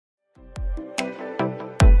Welcome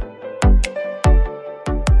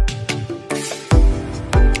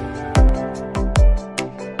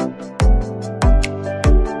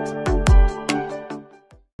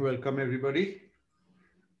everybody.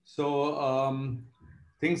 So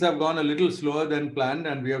things have gone a little slower than planned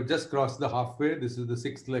and we have just crossed the halfway. This is the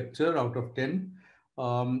 6th lecture out of 10.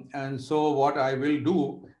 And so what I will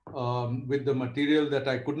do with the material that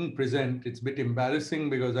I couldn't present, it's a bit embarrassing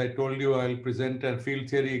because I told you I'll present a field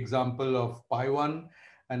theory example of pi1.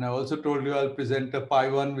 And I also told you I'll present a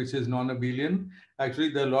pi1 which is non-abelian. Actually,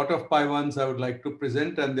 there are a lot of pi1s I would like to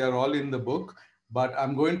present and they're all in the book. But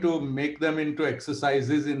I'm going to make them into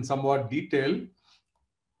exercises in somewhat detail,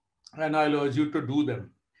 and I'll urge you to do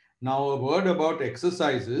them. Now, a word about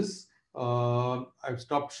exercises. I've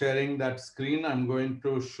stopped sharing that screen. I'm going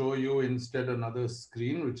to show you instead another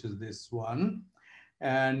screen, which is this one.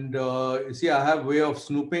 And you see, I have a way of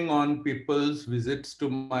snooping on people's visits to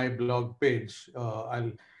my blog page.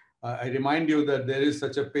 I remind you that there is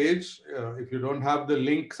such a page. If you don't have the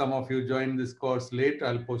link, some of you joined this course late,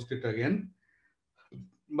 I'll post it again.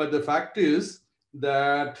 But the fact is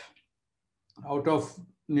that out of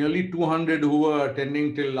nearly 200 who were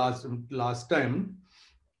attending till last time,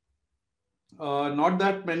 not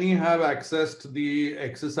that many have accessed the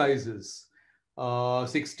exercises.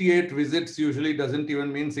 68 visits usually doesn't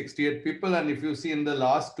even mean 68 people. And if you see in the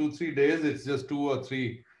last 2-3 days, it's just 2 or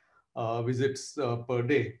 3 visits per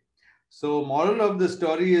day. So moral of the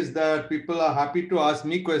story is that people are happy to ask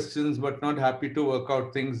me questions, but not happy to work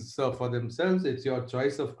out things for themselves. It's your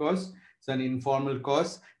choice, of course. It's an informal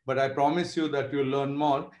course, but I promise you that you'll learn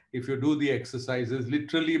more if you do the exercises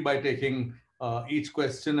literally by taking each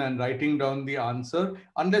question and writing down the answer,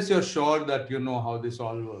 unless you're sure that you know how this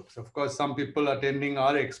all works. Of course, some people attending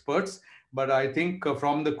are experts, but I think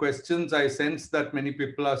from the questions, I sense that many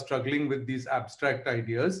people are struggling with these abstract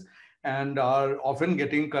ideas and are often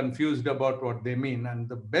getting confused about what they mean. And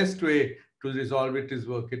the best way to resolve it is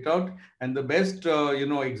work it out. And the best,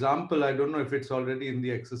 example, I don't know if it's already in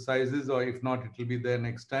the exercises or if not, it will be there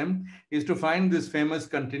next time, is to find this famous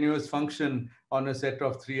continuous function on a set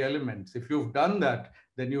of 3 elements. If you've done that,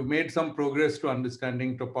 then you've made some progress to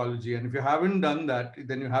understanding topology. And if you haven't done that,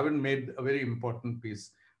 then you haven't made a very important piece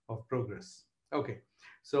of progress. Okay,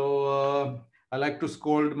 so I like to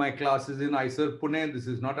scold my classes in ISER Pune. This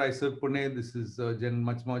is not ISER Pune. This is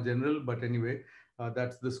much more general. But anyway,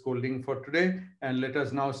 that's the scolding for today. And let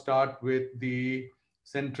us now start with the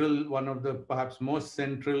central, one of the perhaps most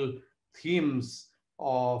central themes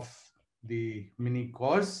of the mini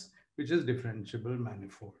course, which is differentiable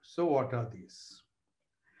manifolds. So what are these?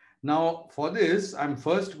 Now, for this, I'm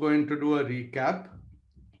first going to do a recap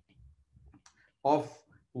of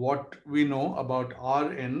what we know about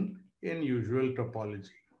Rn in usual topology.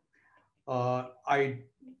 I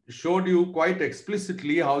showed you quite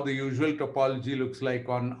explicitly how the usual topology looks like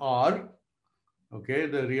on R, okay,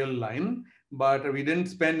 the real line, but we didn't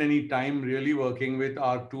spend any time really working with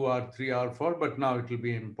R2, R3, R4, but now it will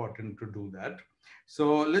be important to do that.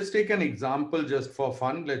 So let's take an example just for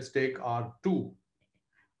fun. Let's take R2.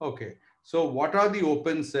 Okay, so what are the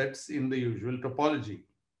open sets in the usual topology?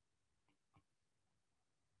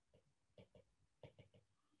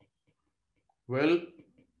 Well,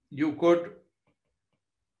 you could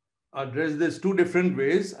address this 2 different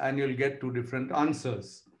ways and you'll get 2 different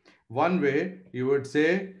answers. One way, you would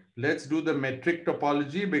say, let's do the metric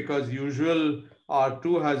topology because usual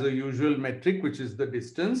R2 has a usual metric, which is the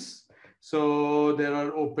distance. So there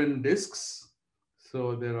are open disks.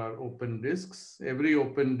 So there are open disks. Every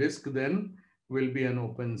open disk then will be an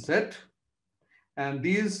open set. And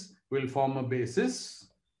these will form a basis.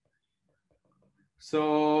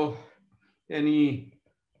 So any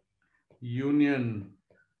union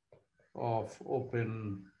of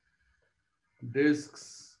open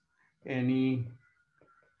disks, any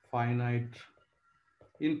finite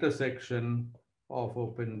intersection of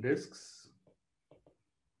open disks.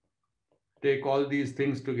 Take all these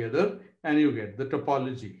things together and you get the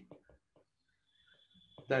topology.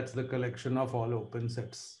 That's the collection of all open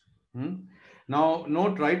sets. Now,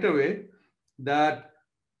 note right away that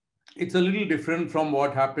it's a little different from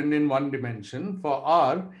what happened in one dimension. For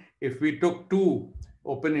R, if we took 2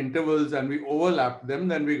 open intervals and we overlapped them,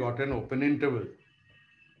 then we got an open interval.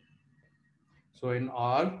 So in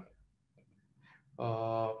R,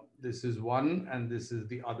 this is one and this is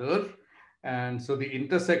the other. And so the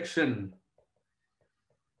intersection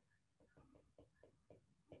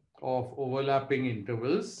of overlapping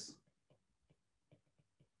intervals,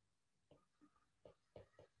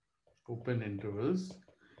 open intervals,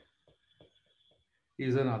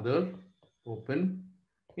 is another open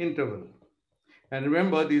interval. And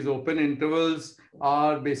remember, these open intervals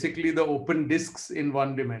are basically the open disks in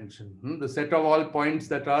one dimension. The set of all points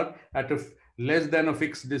that are at less than a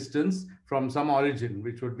fixed distance from some origin,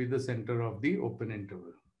 which would be the center of the open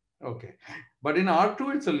interval. Okay. But in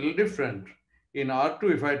R2, it's a little different. In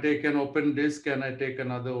R2, if I take an open disk and I take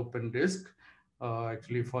another open disk,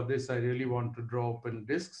 actually for this, I really want to draw open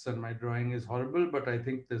disks and my drawing is horrible, but I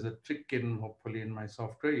think there's a trick hopefully in my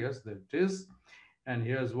software. Yes, there it is. And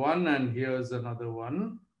here's one and here's another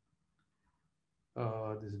one.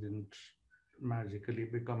 This didn't magically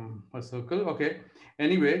become a circle. Okay.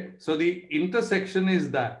 Anyway, so the intersection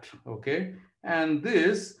is that. Okay. And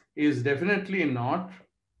this is definitely not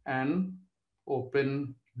an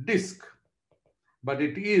open disk, but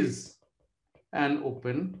it is an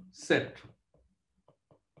open set.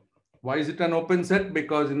 Why is it an open set?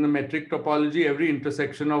 Because in the metric topology, every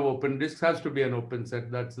intersection of open disks has to be an open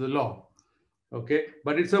set. That's the law. Okay,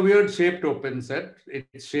 but it's a weird shaped open set.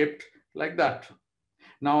 It's shaped like that.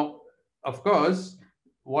 Now, of course,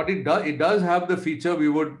 what it does have the feature we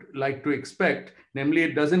would like to expect, namely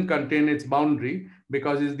it doesn't contain its boundary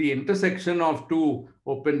because it's the intersection of two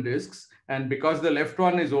open disks. And because the left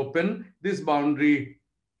one is open, this boundary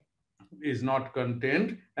is not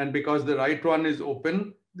contained. And because the right one is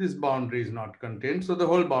open, this boundary is not contained. So the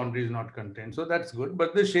whole boundary is not contained. So that's good,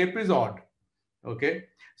 but the shape is odd. Okay.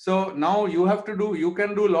 So now you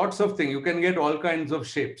can do lots of things. You can get all kinds of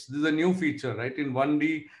shapes. This is a new feature, right? In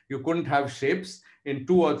 1D, you couldn't have shapes. In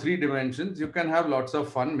 2 or 3 dimensions, you can have lots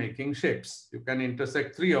of fun making shapes. You can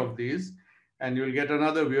intersect 3 of these and you'll get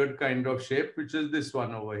another weird kind of shape, which is this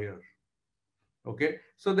one over here. Okay,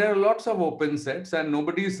 so there are lots of open sets and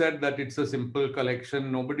nobody said that it's a simple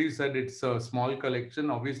collection. Nobody said it's a small collection.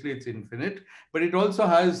 Obviously, it's infinite, but it also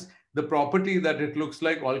has the property that it looks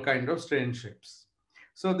like all kinds of strange shapes.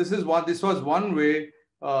 So this was one way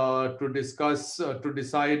to discuss, to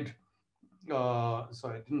decide. So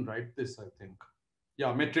I didn't write this, I think.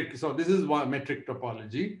 Yeah, metric. So this is one metric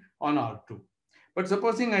topology on R2. But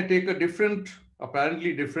supposing I take a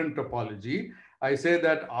apparently different topology, I say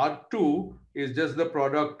that R2 is just the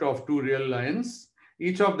product of 2 real lines.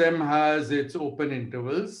 Each of them has its open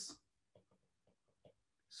intervals.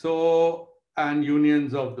 So, and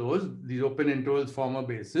unions of these open intervals form a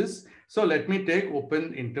basis. So let me take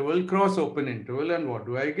open interval cross open interval, and what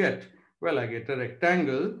do I get? Well, I get a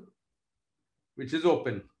rectangle which is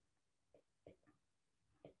open,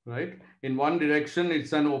 right? In one direction,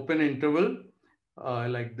 it's an open interval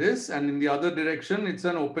like this, and in the other direction, it's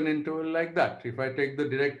an open interval like that. If I take the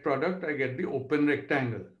direct product, I get the open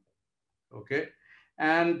rectangle, okay?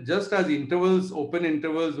 And just as open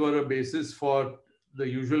intervals were a basis for the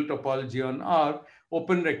usual topology on R,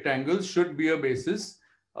 open rectangles should be a basis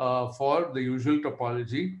for the usual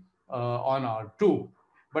topology on R2.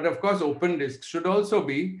 But of course, open disks should also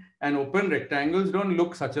be, and open rectangles don't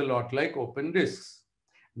look such a lot like open disks.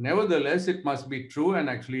 Nevertheless, it must be true, and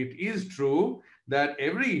actually it is true, that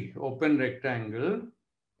every open rectangle,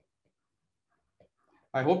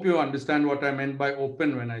 I hope you understand what I meant by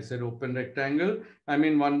open when I said open rectangle. I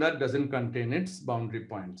mean one that doesn't contain its boundary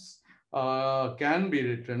points. Can be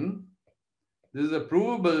written. This is a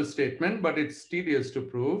provable statement, but it's tedious to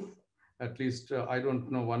prove. At least I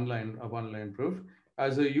don't know one line proof,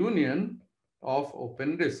 as a union of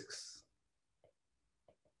open disks.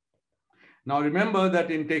 Now remember that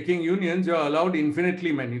in taking unions, you're allowed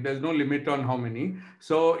infinitely many. There's no limit on how many.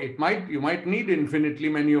 So you might need infinitely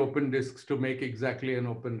many open disks to make exactly an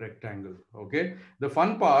open rectangle. Okay. The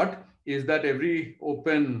fun part is that every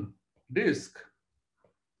open disk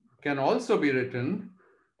can also be written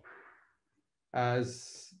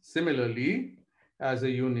as similarly as a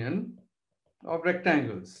union of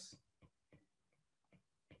rectangles.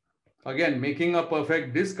 Again, making a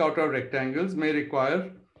perfect disk out of rectangles may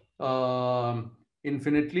require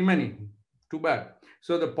infinitely many. Too bad.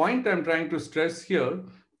 So the point I'm trying to stress here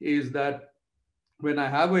is that when I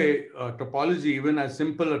have a topology, even as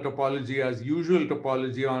simple a topology as usual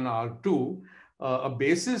topology on R2, a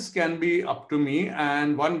basis can be up to me,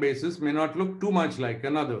 and one basis may not look too much like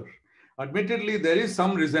another. Admittedly, there is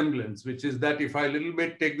some resemblance, which is that if I a little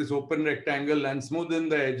bit take this open rectangle and smoothen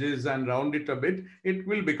the edges and round it a bit, it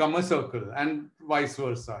will become a circle, and vice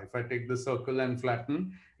versa. If I take the circle and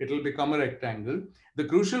flatten, it will become a rectangle. The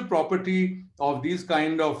crucial property of these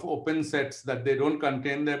kind of open sets, that they don't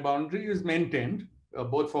contain their boundary, is maintained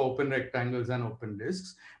both for open rectangles and open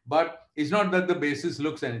disks. But it's not that the basis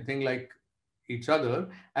looks anything like each other,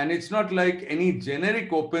 and it's not like any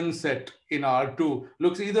generic open set in R2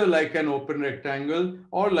 looks either like an open rectangle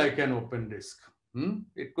or like an open disk.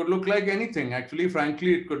 It could look like anything. Actually,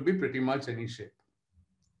 frankly, it could be pretty much any shape.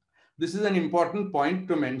 This is an important point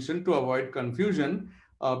to mention to avoid confusion,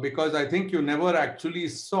 because I think you never actually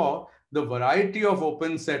saw the variety of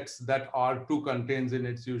open sets that R2 contains in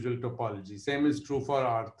its usual topology. Same is true for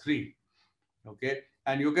R3. Okay,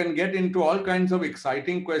 and you can get into all kinds of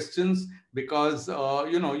exciting questions because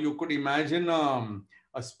you could imagine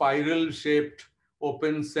a spiral shaped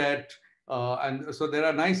open set, and so there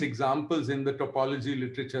are nice examples in the topology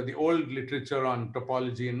literature, the old literature on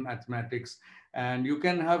topology in mathematics, and you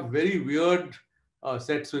can have very weird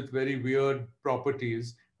sets with very weird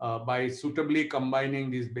properties by suitably combining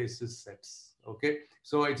these basis sets. Okay,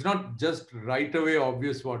 so it's not just right away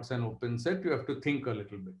obvious what's an open set. You have to think a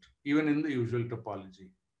little bit, even in the usual topology.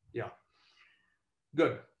 Yeah,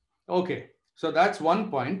 good. Okay, so that's one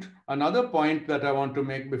point. Another point that I want to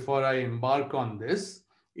make before I embark on this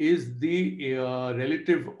is the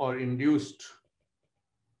relative or induced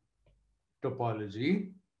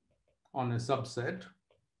topology on a subset.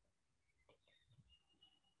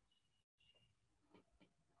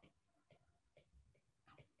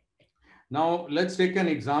 Now, let's take an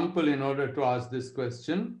example in order to ask this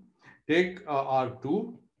question. Take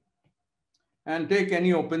R2 and take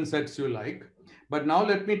any open sets you like. But now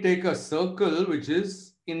let me take a circle which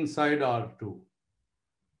is inside R2.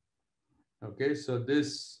 Okay, so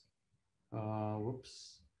this,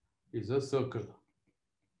 is a circle.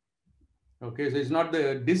 Okay, so it's not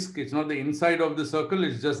the disk, it's not the inside of the circle,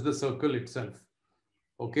 it's just the circle itself.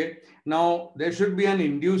 Okay, now there should be an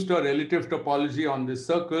induced or relative topology on this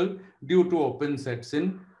circle due to open sets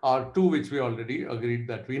in R2, which we already agreed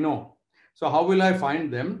that we know. So how will I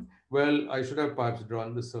find them? Well, I should have perhaps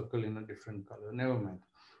drawn the circle in a different color. Never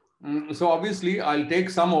mind. So obviously, I'll take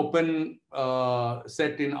some open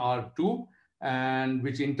set in R2 and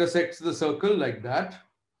which intersects the circle like that.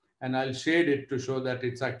 And I'll shade it to show that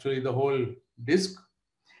it's actually the whole disk.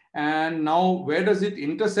 And now where does it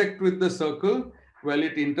intersect with the circle? Well,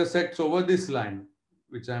 it intersects over this line,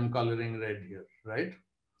 which I'm coloring red here, right?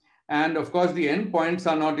 And of course, the endpoints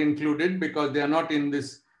are not included because they are not in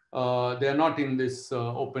this.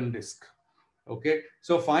 Open disk. Okay.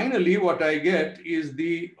 So finally, what I get is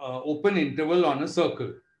the open interval on a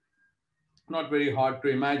circle. Not very hard to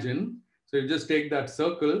imagine. So you just take that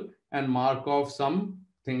circle and mark off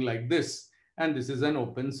something like this, and this is an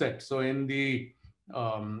open set. So in the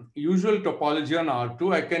usual topology on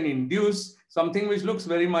R2, I can induce something which looks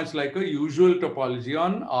very much like a usual topology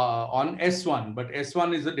on S1, but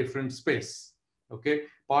S1 is a different space. Okay,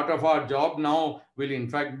 part of our job now will in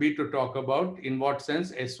fact be to talk about in what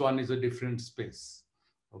sense S1 is a different space.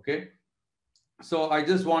 Okay, so I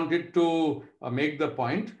just wanted to make the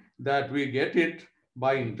point that we get it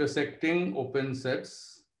by intersecting open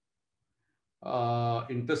sets,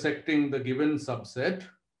 intersecting the given subset.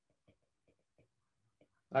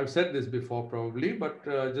 I've said this before probably, but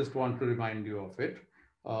just want to remind you of it,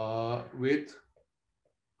 with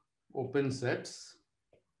open sets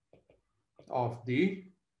of the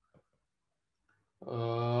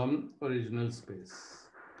original space.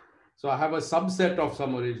 So I have a subset of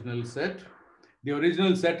some original set. The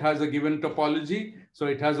original set has a given topology, so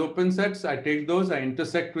it has open sets. I take those, I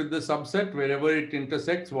intersect with the subset. Wherever it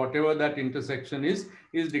intersects, whatever that intersection is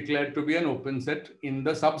declared to be an open set in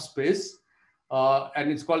the subspace.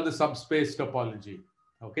 And it's called the subspace topology.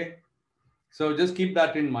 Okay, so just keep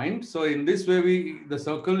that in mind. So in this way, the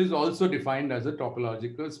circle is also defined as a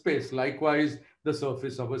topological space. Likewise, the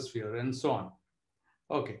surface of a sphere and so on.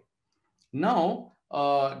 Okay, now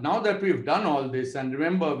that we've done all this, and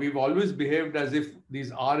remember, we've always behaved as if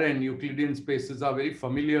these Rn Euclidean spaces are very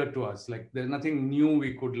familiar to us. Like there's nothing new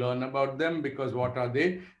we could learn about them because what are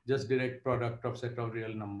they? Just direct product of set of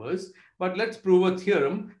real numbers. But let's prove a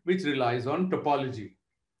theorem which relies on topology.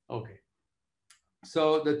 Okay.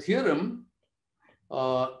 So the theorem,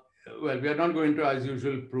 well, we are not going to, as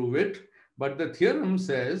usual, prove it, but the theorem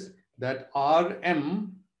says that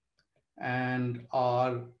Rm and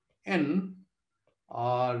Rn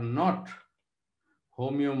are not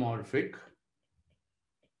homeomorphic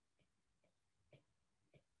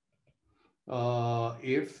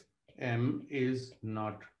if m is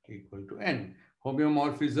not equal to n.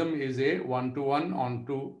 Homeomorphism is a one-to-one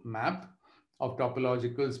onto map of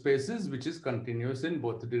topological spaces which is continuous in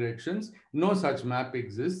both directions. No such map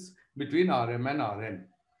exists between Rm and Rn.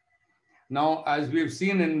 Now, as we've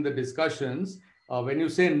seen in the discussions, when you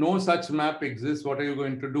say no such map exists, what are you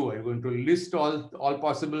going to do? Are you going to list all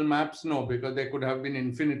possible maps? No, because there could have been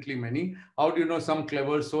infinitely many. How do you know some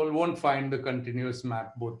clever soul won't find the continuous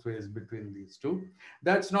map both ways between these two?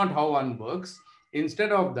 That's not how one works.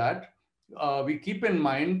 Instead of that, we keep in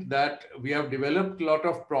mind that we have developed a lot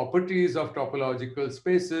of properties of topological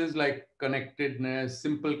spaces like connectedness,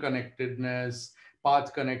 simple connectedness,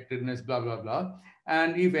 path connectedness, blah, blah, blah.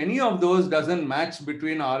 And if any of those doesn't match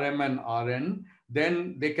between Rm and Rn,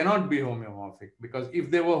 then they cannot be homeomorphic, because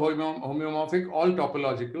if they were homeomorphic, all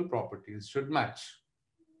topological properties should match.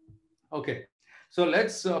 Okay, so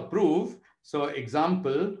let's prove. So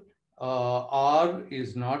example, R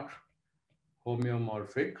is not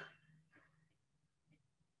homeomorphic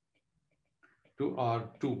to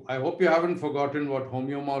R2. I hope you haven't forgotten what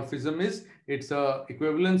homeomorphism is. It's a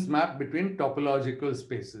equivalence map between topological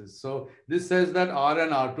spaces. So this says that R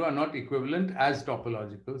and R2 are not equivalent as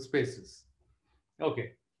topological spaces.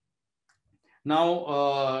 Okay.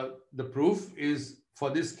 Now, the proof is, for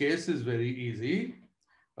this case, is very easy.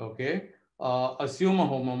 Okay. Assume a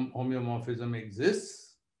homeomorphism exists.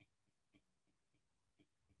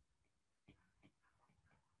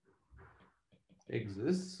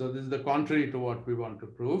 So this is the contrary to what we want to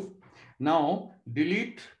prove. Now,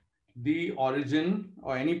 delete the origin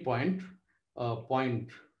or any point,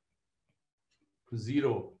 point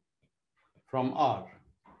 0 from R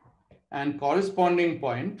and corresponding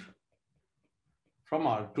point from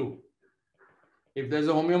R2. If there's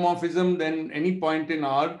a homeomorphism, then any point in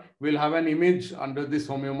R will have an image under this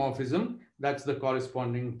homeomorphism. That's the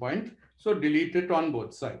corresponding point. So delete it on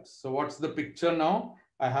both sides. So what's the picture now?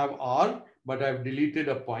 I have R, but I've deleted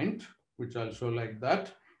a point, which I'll show like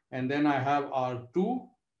that. And then I have R2,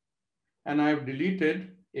 and I've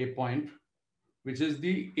deleted a point, which is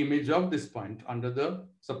the image of this point under the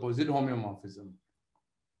supposed homeomorphism.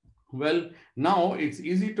 Well, now it's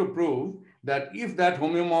easy to prove that if that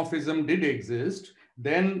homeomorphism did exist,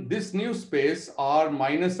 then this new space R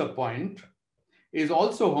minus a point is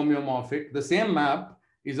also homeomorphic. The same map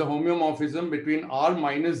is a homeomorphism between R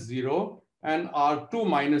minus 0 and R2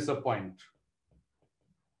 minus a point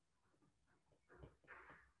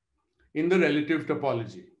in the relative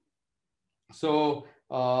topology. So,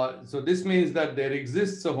 so this means that there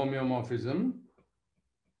exists a homeomorphism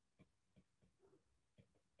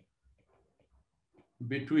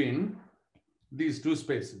between these two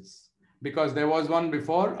spaces. Because there was one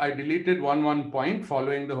before, I deleted one point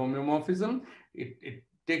following the homeomorphism. It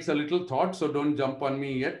takes a little thought, so don't jump on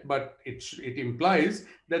me yet, but it implies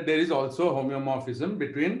that there is also a homeomorphism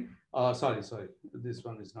between, sorry, this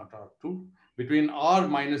one is not R2, between R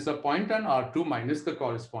minus a point and R2 minus the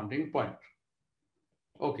corresponding point.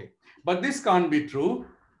 Okay, but this can't be true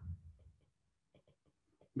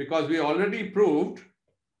because we already proved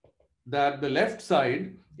that the left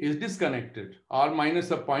side is disconnected. R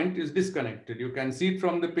minus a point is disconnected. You can see it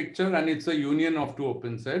from the picture, and it's a union of two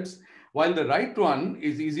open sets, while the right one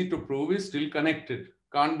is easy to prove is still connected.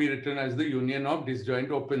 Can't be written as the union of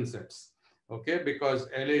disjoint open sets. Okay, because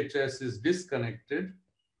LHS is disconnected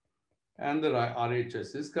and the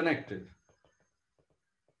RHS is connected.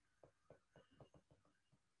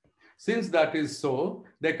 Since that is so,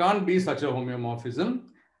 there can't be such a homeomorphism.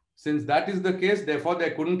 Since that is the case, therefore,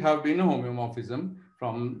 there couldn't have been a homeomorphism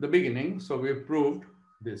from the beginning. So we've proved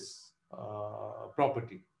this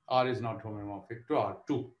property. R is not homomorphic to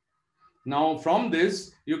R2. Now, from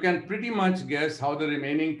this, you can pretty much guess how the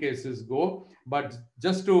remaining cases go. But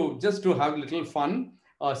just to have a little fun,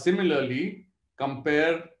 similarly,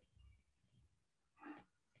 compare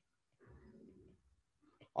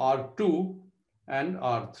R2 and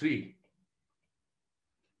R3.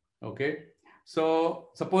 Okay. So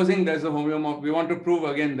supposing there's a homeomorphism, we want to prove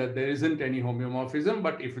again that there isn't any homeomorphism,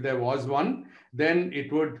 but if there was one, then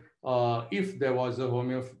it would, if there was a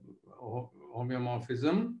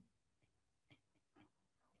homeomorphism,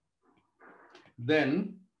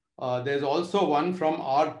 then there's also one from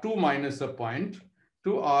R2 minus a point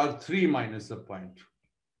to R3 minus a point.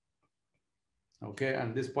 Okay,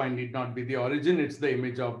 and this point need not be the origin, it's the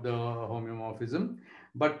image of the homeomorphism.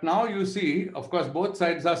 But now you see, of course, both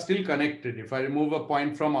sides are still connected. If I remove a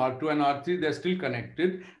point from R2 and R3, they're still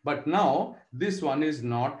connected. But now this one is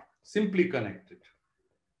not simply connected.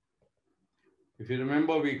 If you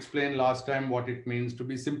remember, we explained last time what it means to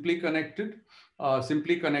be simply connected.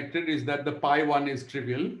 Simply connected is that the pi one is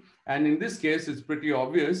trivial. And in this case, it's pretty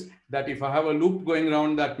obvious that if I have a loop going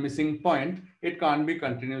around that missing point, it can't be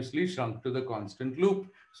continuously shrunk to the constant loop.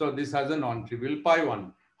 So this has a non-trivial pi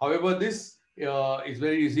one. However, this is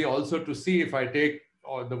very easy also to see. If I take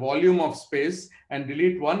the volume of space and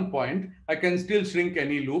delete one point, I can still shrink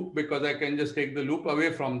any loop because I can just take the loop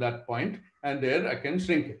away from that point and there I can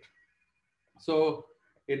shrink it. So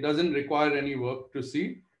it doesn't require any work to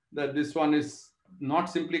see that this one is not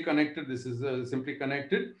simply connected. This is simply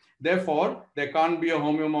connected. Therefore, there can't be a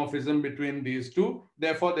homeomorphism between these two.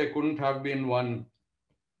 Therefore, there couldn't have been one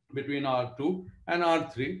between R2 and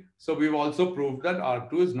R3. So we've also proved that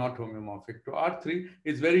R2 is not homeomorphic to R3.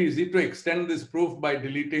 It's very easy to extend this proof by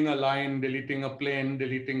deleting a line, deleting a plane,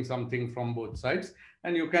 deleting something from both sides.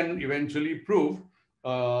 And you can eventually prove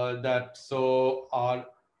that. So R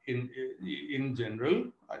in general,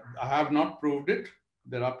 I have not proved it.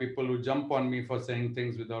 There are people who jump on me for saying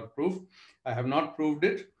things without proof. I have not proved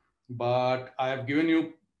it, but I have given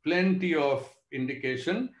you plenty of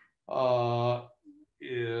indication that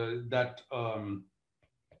Rm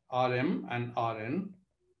and Rn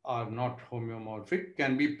are not homeomorphic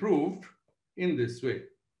can be proved in this way.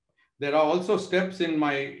 There are also steps in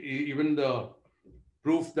my, even the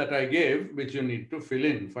proof that I gave, which you need to fill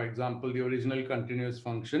in. For example, the original continuous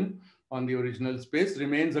function on the original space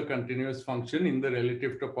remains a continuous function in the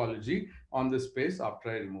relative topology on the space after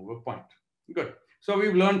I remove a point. Good. So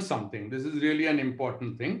we've learned something. This is really an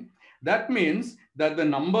important thing. That means that the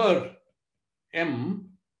number M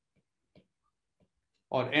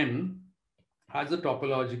or N has a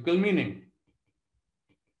topological meaning.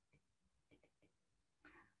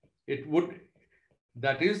 It would,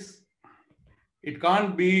 that is, it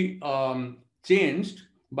can't be changed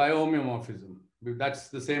by homeomorphism. That's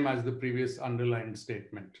the same as the previous underlined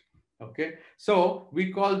statement. Okay, so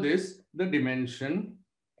we call this the dimension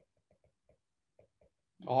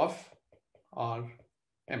of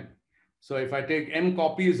Rm. So if I take m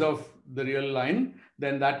copies of the real line,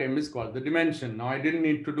 then that m is called the dimension. Now I didn't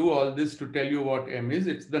need to do all this to tell you what m is.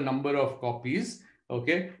 It's the number of copies.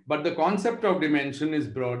 Okay, but the concept of dimension is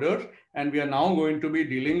broader, and we are now going to be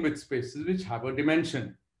dealing with spaces which have a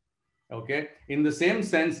dimension. Okay, in the same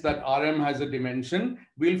sense that Rm has a dimension,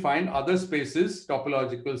 we'll find other spaces,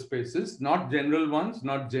 topological spaces, not general ones,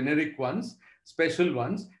 not generic ones, special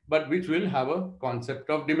ones, but which will have a concept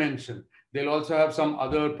of dimension. They'll also have some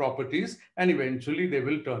other properties, and eventually they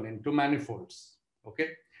will turn into manifolds.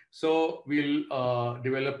 Okay, so we'll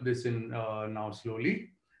develop this in now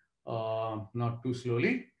slowly, not too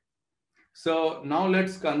slowly. So now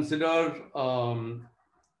let's consider,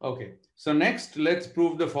 okay, so next let's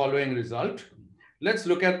prove the following result. Let's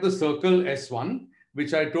look at the circle S1,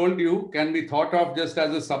 which I told you can be thought of just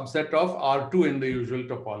as a subset of R2 in the usual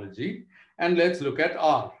topology. And let's look at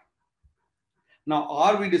R. Now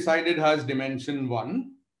R we decided has dimension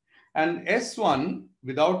 1, and S1,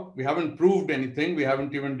 we haven't proved anything, we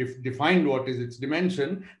haven't even defined what is its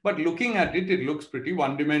dimension, but looking at it, it looks pretty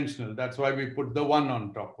one-dimensional. That's why we put the 1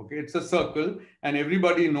 on top. Okay, it's a circle, and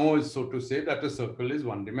everybody knows, so to say, that a circle is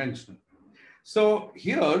one-dimensional. So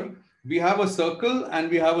here we have a circle and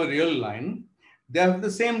we have a real line. They have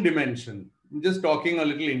the same dimension. I'm just talking a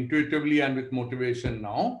little intuitively and with motivation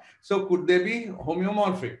now. So could they be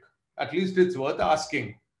homeomorphic? At least it's worth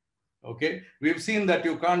asking. Okay, we've seen that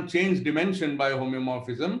you can't change dimension by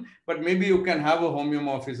homeomorphism, but maybe you can have a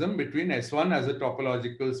homeomorphism between S1 as a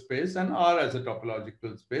topological space and R as a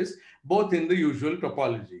topological space, both in the usual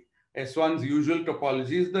topology. S1's usual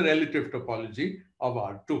topology is the relative topology of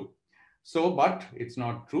R2. So, but it's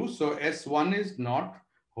not true. So S1 is not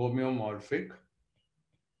homeomorphic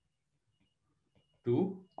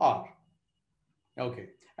to R. Okay,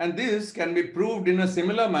 and this can be proved in a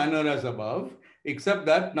similar manner as above, except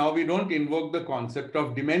that now we don't invoke the concept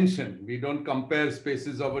of dimension. We don't compare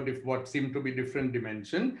spaces of what seem to be different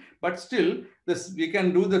dimension, but still we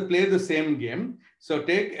can play the same game. So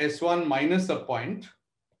take S1 minus a point,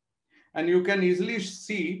 and you can easily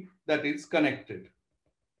see that it's connected.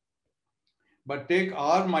 But take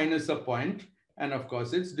R minus a point, and of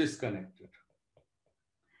course it's disconnected.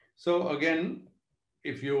 So again,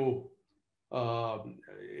 if you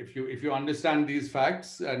understand these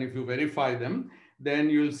facts and if you verify them, then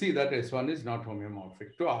you'll see that S1 is not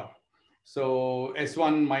homeomorphic to R. So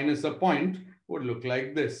S1 minus a point would look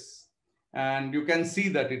like this. And you can see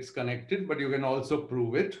that it's connected, but you can also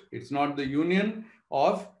prove it. It's not the union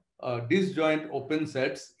of disjoint open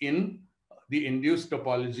sets in the induced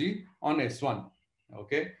topology on S1.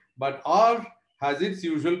 Okay, but R has its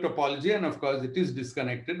usual topology, and of course it is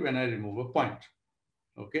disconnected when I remove a point.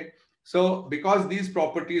 Okay, so because these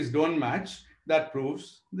properties don't match, that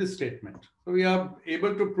proves this statement. So we are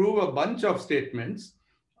able to prove a bunch of statements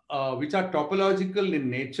which are topological in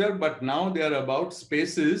nature, but now they are about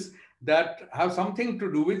spaces that have something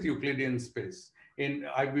to do with Euclidean space.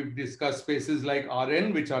 We've discussed spaces like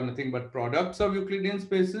Rn, which are nothing but products of Euclidean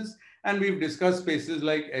spaces, and we've discussed spaces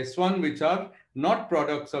like S1, which are not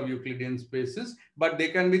products of Euclidean spaces, but they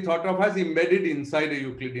can be thought of as embedded inside a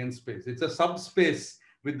Euclidean space. It's a subspace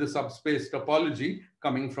with the subspace topology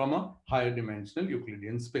coming from a higher dimensional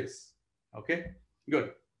Euclidean space. Okay,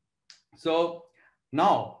 good. So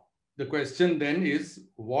now the question then is,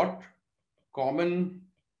 what common,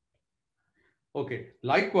 okay,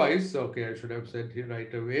 likewise, okay, I should have said here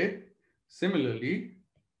right away. Similarly,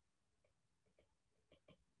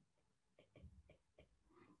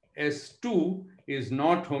 S2 is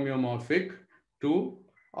not homeomorphic to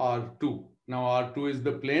R2. Now R2 is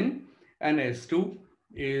the plane and S2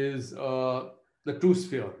 is the true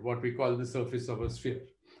sphere, what we call the surface of a sphere.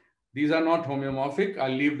 These are not homeomorphic.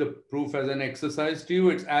 I'll leave the proof as an exercise to you.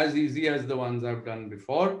 It's as easy as the ones I've done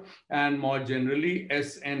before. And more generally,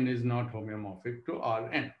 Sn is not homeomorphic to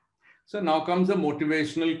Rn. So now comes a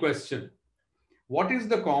motivational question. What is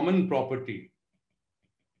the common property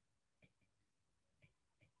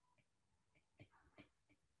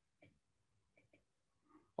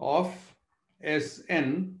of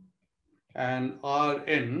Sn and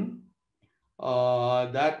Rn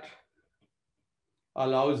that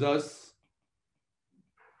allows us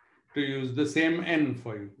to use the same n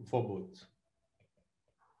for both,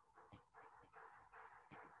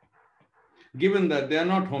 given that they are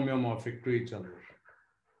not homeomorphic to each other?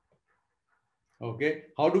 Okay,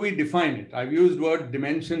 how do we define it? I've used word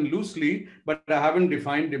dimension loosely, but I haven't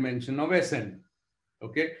defined dimension of Sn.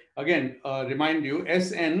 Okay, again, remind you,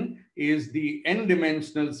 Sn is the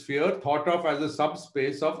n-dimensional sphere thought of as a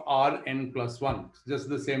subspace of Rn plus 1. Just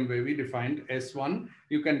the same way we defined S1,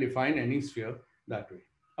 you can define any sphere that way.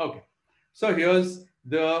 Okay, so here's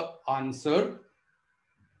the answer,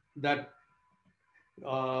 that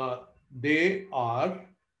they are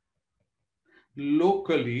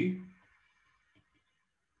locally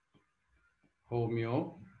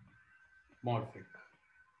homeomorphic.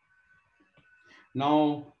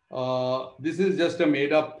 Now, this is just a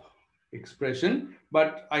made up expression,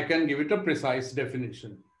 but I can give it a precise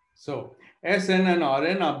definition. So Sn and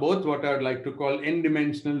Rn are both what I would like to call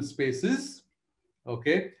n-dimensional spaces.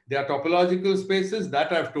 Okay, they are topological spaces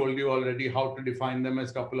that I've told you already how to define them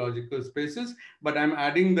as topological spaces, but I'm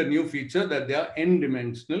adding the new feature that they are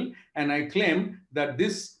n-dimensional, and I claim that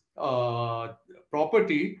this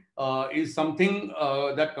property is something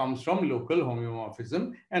that comes from local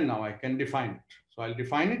homeomorphism, and now I can define it. So I'll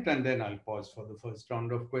define it and then I'll pause for the first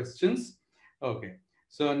round of questions. Okay,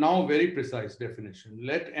 so now very precise definition.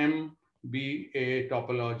 Let M be a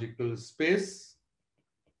topological space.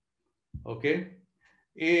 Okay,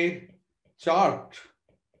 a chart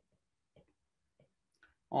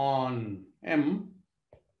on M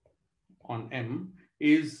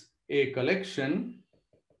is a collection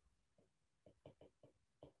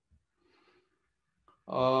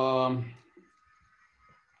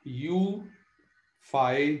U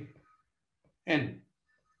phi n,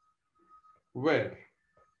 where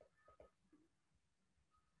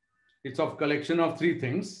it's of collection of three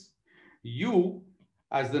things. U,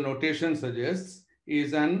 as the notation suggests,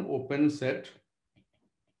 is an open set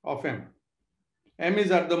of M. M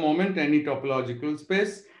is at the moment any topological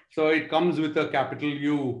space, so it comes with a capital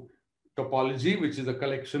U topology, which is a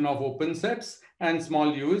collection of open sets, and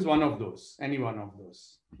small u is one of those, any one of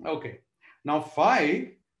those. Okay, now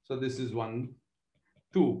phi, so this is 1,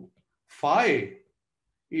 2. Phi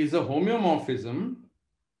is a homeomorphism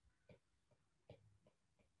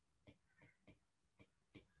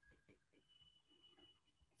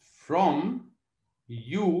from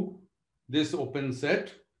U, this open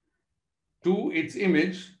set, to its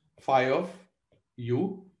image phi of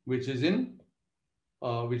U, which is in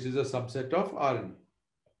which is a subset of Rn.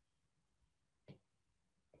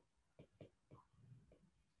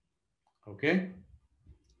 Okay,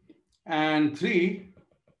 and 3,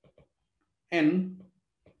 n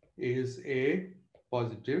is a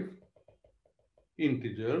positive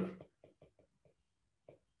integer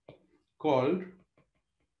called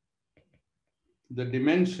the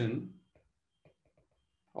dimension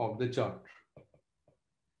of the chart.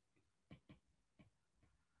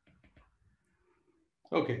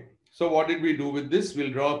 Okay, so what did we do with this?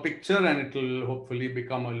 We'll draw a picture and it will hopefully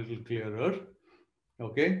become a little clearer.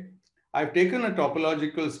 Okay, I've taken a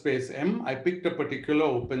topological space M. I picked a particular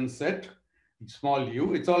open set, small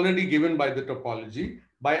u. It's already given by the topology.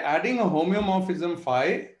 By adding a homeomorphism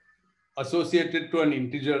phi associated to an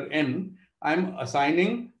integer n, I'm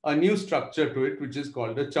assigning a new structure to it, which is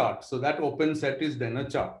called a chart. So that open set is then a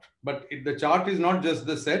chart. But the chart is not just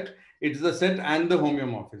the set, it's the set and the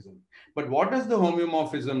homeomorphism. But what does the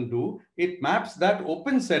homeomorphism do? It maps that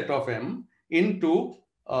open set of M into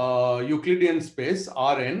Euclidean space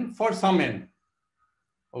Rn for some n.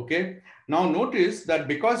 Okay. Now notice that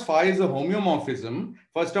because phi is a homeomorphism,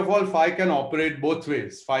 first of all, phi can operate both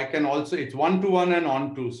ways. Phi can also, it's one-to-one and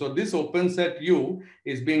onto. So this open set U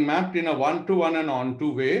is being mapped in a one-to-one and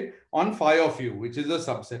onto way on phi of U, which is a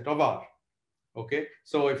subset of R. Okay.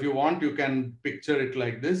 So if you want, you can picture it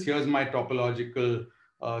like this. Here's my topological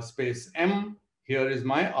space M. Here is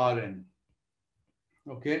my Rn.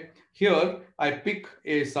 Okay. Here I pick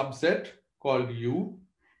a subset called U,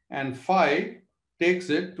 and phi takes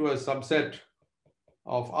it to a subset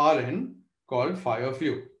of Rn called phi of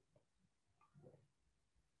U.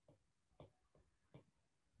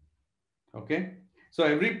 Okay. So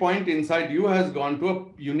every point inside U has gone to a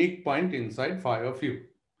unique point inside phi of U.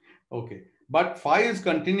 Okay. But phi is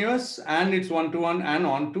continuous and it's one-to-one and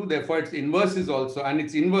onto, therefore its inverse is also, and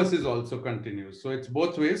its inverse is also continuous. So it's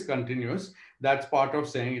both ways continuous. That's part of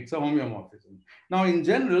saying it's a homeomorphism. Now, in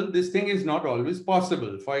general, this thing is not always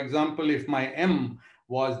possible. For example, if my M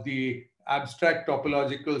was the abstract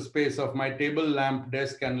topological space of my table, lamp,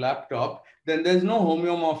 desk, and laptop, then there's no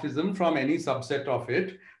homeomorphism from any subset of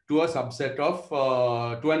it to a subset of,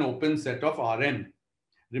 to an open set of Rn.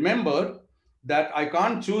 Remember that I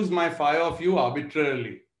can't choose my phi of U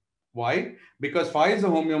arbitrarily. Why? Because phi is a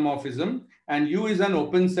homeomorphism and U is an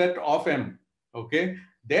open set of M. Okay.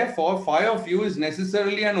 Therefore, phi of U is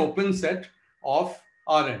necessarily an open set of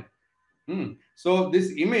Rn. So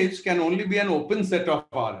this image can only be an open set of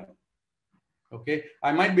Rn. Okay.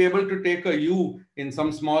 I might be able to take a U in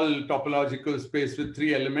some small topological space with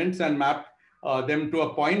 3 elements and map them to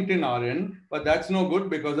a point in Rn, but that's no good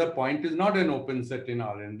because a point is not an open set in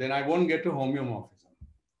Rn. Then I won't get a homeomorphism.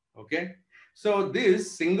 Okay. So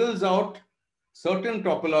this singles out certain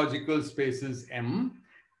topological spaces M,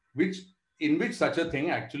 in which such a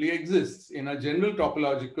thing actually exists. In a general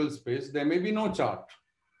topological space, there may be no chart.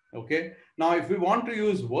 Okay. Now, if we want to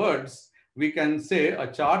use words, we can say a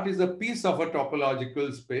chart is a piece of a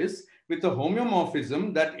topological space with a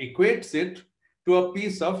homeomorphism that equates it to a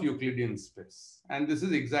piece of Euclidean space. And this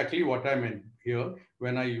is exactly what I meant here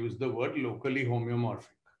when I use the word locally homeomorphic.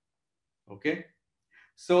 Okay.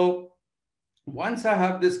 So once I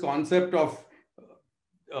have this concept of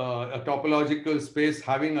a topological space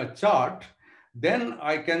having a chart, then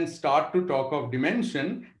I can start to talk of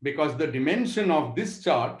dimension, because the dimension of this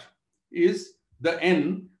chart is the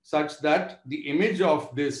n, such that the image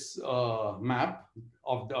of this map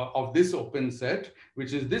of this open set,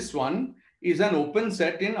 which is this one, is an open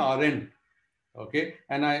set in Rn. Okay,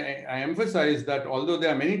 and I emphasize that although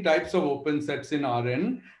there are many types of open sets in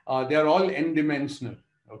Rn, they are all n-dimensional.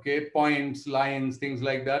 Okay, points, lines, things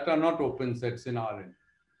like that are not open sets in Rn.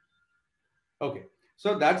 Okay,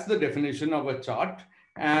 so that's the definition of a chart,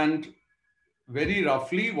 and very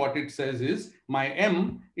roughly what it says is my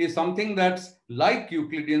M is something that's like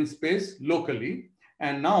Euclidean space locally.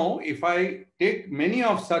 And now if I take many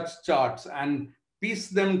of such charts and piece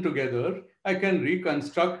them together, I can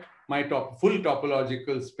reconstruct my full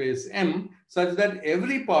topological space M such that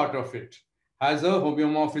every part of it has a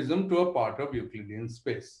homeomorphism to a part of Euclidean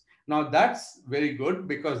space. Now that's very good,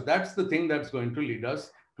 because that's the thing that's going to lead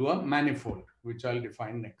us to a manifold, which I'll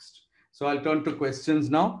define next. So I'll turn to questions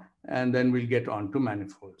now, and then we'll get on to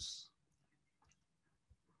manifolds.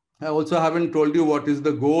 I also haven't told you what is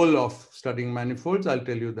the goal of studying manifolds. I'll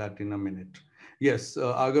tell you that in a minute. Yes,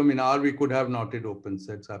 Agam, in R we could have knotted open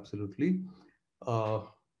sets, absolutely. Yeah.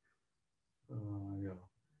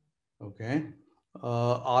 Okay.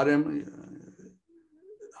 RM.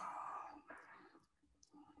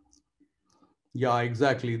 Yeah,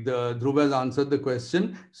 exactly. Dhruv has answered the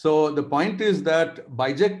question. So the point is that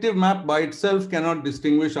bijective map by itself cannot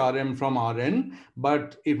distinguish Rm from Rn,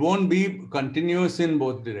 but it won't be continuous in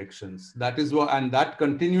both directions. That is what, and that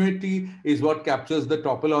continuity is what captures the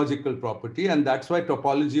topological property, and that's why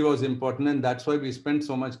topology was important, and that's why we spent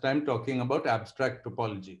so much time talking about abstract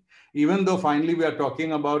topology. Even though finally we are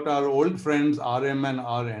talking about our old friends Rm and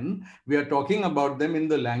Rn, we are talking about them in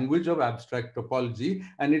the language of abstract topology,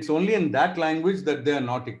 and it's only in that language that they are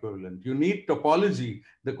not equivalent. You need topology,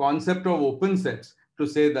 the concept of open sets, to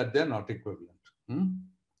say that they're not equivalent.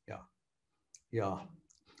 Yeah, yeah.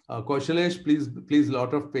 Kaushalesh, please,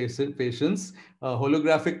 lot of patience.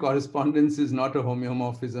 Holographic correspondence is not a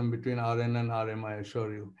homeomorphism between Rn and Rm, I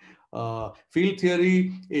assure you. Field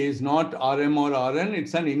theory is not Rm or Rn,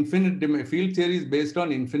 it's an infinite field theory is based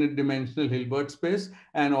on infinite dimensional Hilbert space,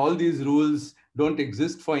 and all these rules don't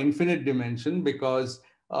exist for infinite dimension because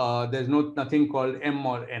there's nothing called M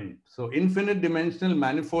or N. So infinite dimensional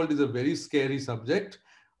manifold is a very scary subject.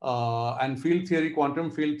 And field theory, quantum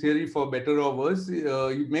field theory, for better or worse,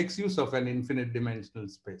 makes use of an infinite dimensional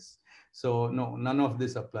space. So no, none of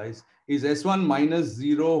this applies. Is S1 minus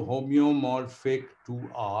 0 homeomorphic to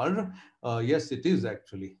R? Yes, it is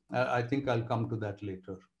actually. I think I'll come to that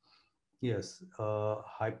later. Yes,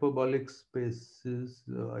 hyperbolic spaces,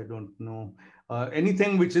 I don't know.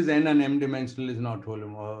 Anything which is n and m dimensional is not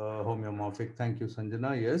homeomorphic. Thank you,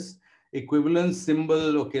 Sanjana. Yes. Equivalence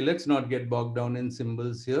symbol. Okay, let's not get bogged down in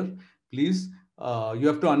symbols here. Please, you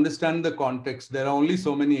have to understand the context. There are only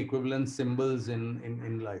so many equivalence symbols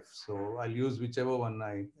in life. So I'll use whichever one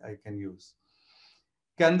I can use.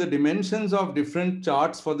 Can the dimensions of different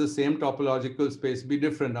charts for the same topological space be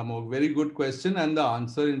different, Amog? Very good question. And the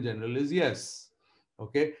answer in general is yes.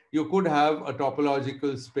 Okay. You could have a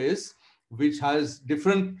topological space which has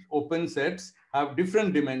different open sets, have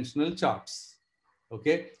different dimensional charts.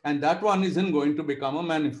 Okay. And that one isn't going to become a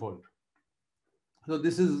manifold. So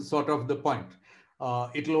this is sort of the point.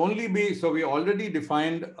 It'll only be, so we already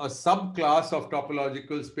defined a subclass of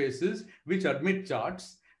topological spaces which admit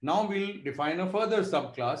charts. Now we'll define a further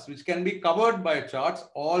subclass which can be covered by charts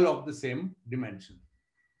all of the same dimension.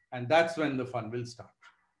 And that's when the fun will start.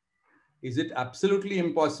 Is it absolutely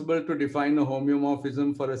impossible to define a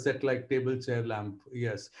homeomorphism for a set like table, chair, lamp?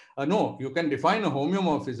 Yes. No, you can define a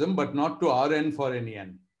homeomorphism, but not to Rn for any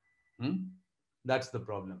n. That's the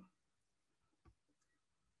problem.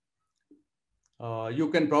 You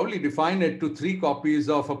can probably define it to 3 copies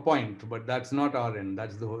of a point, but that's not Rn.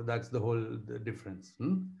 That's the whole difference.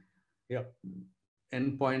 Yeah.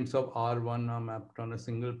 N points of R1 are mapped on a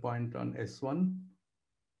single point on S1.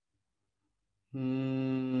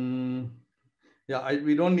 Yeah,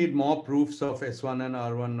 we don't need more proofs of S1 and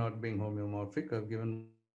R1 not being homeomorphic. I've given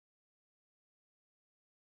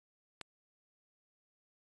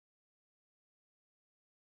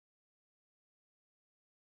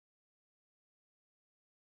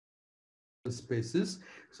spaces.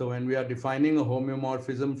 So when we are defining a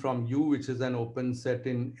homeomorphism from U, which is an open set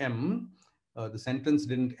in M, the sentence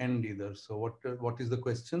didn't end either. So what is the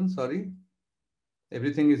question? Sorry.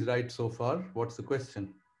 Everything is right so far. What's the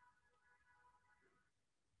question?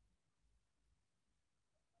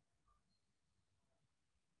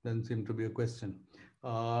 Doesn't seem to be a question.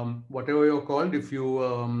 Whatever you're called, if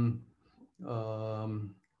you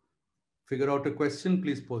figure out a question,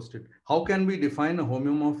 please post it. How can we define a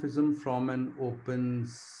homeomorphism from an open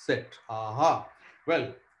set? Aha.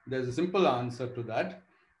 Well, there's a simple answer to that.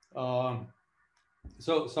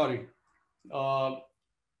 Sorry.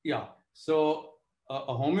 Yeah. So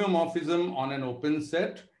a homeomorphism on an open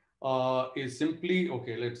set is simply,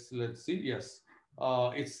 okay, let's see. Yes.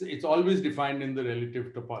 It's always defined in the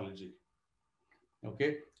relative topology.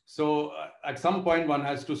 Okay. So at some point one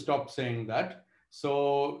has to stop saying that.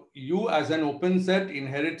 So U as an open set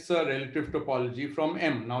inherits a relative topology from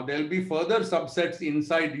M. Now there'll be further subsets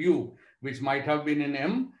inside U which might have been in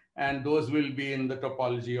M, and those will be in the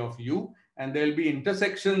topology of U. And there'll be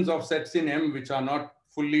intersections of sets in M which are not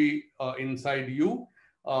fully inside U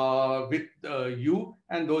with U,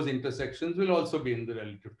 and those intersections will also be in the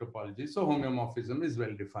relative topology. So homeomorphism is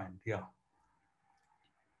well defined. Yeah.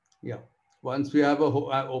 Yeah. Once we have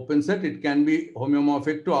an open set, it can be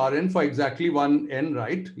homeomorphic to Rn for exactly one n,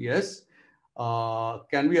 right? Yes.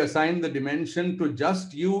 Can we assign the dimension to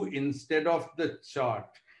just U instead of the chart?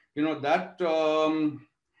 You know, that,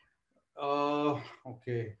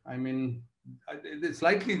 okay. I mean, it's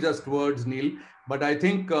slightly just words, Neil. But I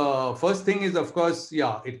think first thing is, of course,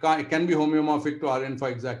 yeah, it can be homeomorphic to Rn for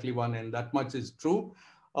exactly one n. That much is true.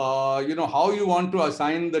 You know, how you want to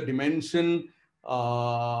assign the dimension,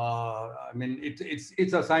 I mean,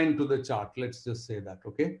 it's assigned to the chart. Let's just say that,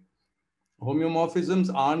 okay? Homeomorphisms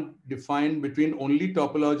aren't defined between only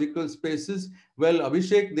topological spaces. Well,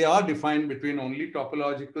 Abhishek, they are defined between only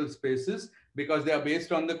topological spaces because they are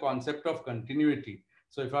based on the concept of continuity.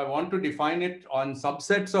 So if I want to define it on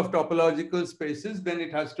subsets of topological spaces, then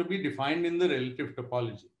it has to be defined in the relative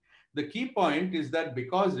topology. The key point is that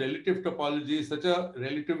because relative topology is such a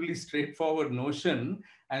relatively straightforward notion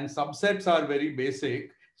and subsets are very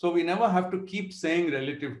basic, so we never have to keep saying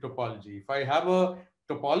relative topology. If I have a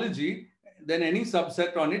topology, then any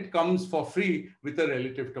subset on it comes for free with a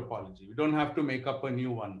relative topology. We don't have to make up a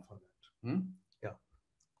new one for that. Yeah.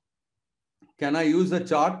 Can I use a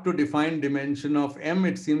chart to define dimension of M?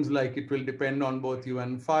 It seems like it will depend on both U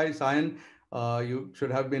and phi. Cyan, you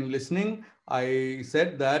should have been listening. I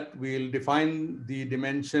said that we'll define the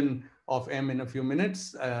dimension of M in a few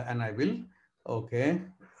minutes, and I will. Okay.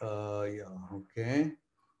 Yeah. Okay.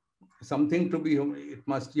 Something to be, it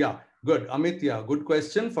must, yeah, good. Amit, yeah, good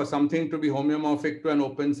question. For something to be homeomorphic to an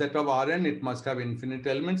open set of Rn, it must have infinite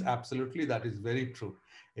elements. Absolutely, that is very true.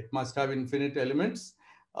 It must have infinite elements.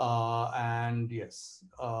 And yes,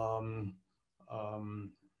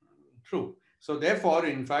 true. So therefore,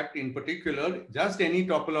 in fact, in particular, just any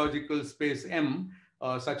topological space M,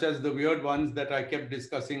 such as the weird ones that I kept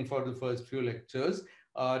discussing for the first few lectures,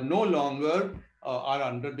 no longer are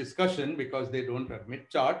under discussion because they don't admit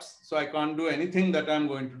charts. So I can't do anything that I'm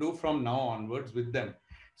going to do from now onwards with them.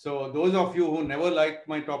 So those of you who never liked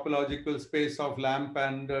my topological space of lamp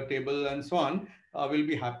and table and so on will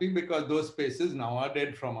be happy because those spaces now are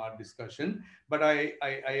dead from our discussion. But I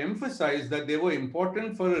emphasize that they were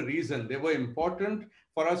important for a reason. They were important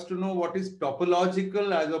for us to know what is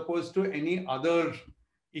topological as opposed to any other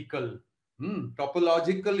equal.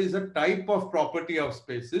 Topological is a type of property of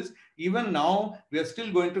spaces. Even now, we are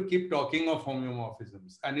still going to keep talking of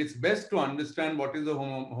homeomorphisms. And it's best to understand what is a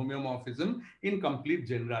homeomorphism in complete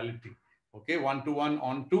generality. Okay, one to one,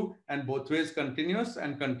 on to, and both ways continuous.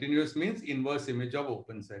 And continuous means inverse image of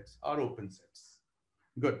open sets or open sets.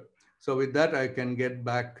 Good. So with that, I can get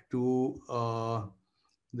back to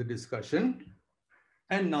the discussion.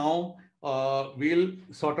 And now we'll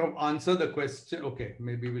sort of answer the question. Okay,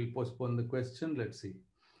 maybe we'll postpone the question. Let's see.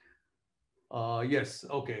 Yes,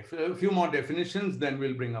 okay. A few more definitions, then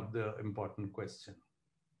we'll bring up the important question.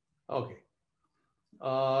 Okay.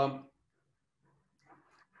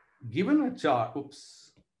 Given a chart,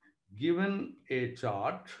 given a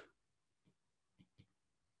chart,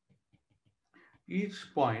 each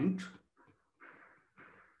point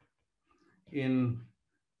in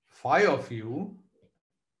phi of u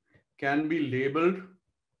can be labeled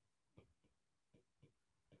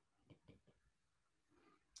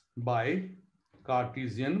by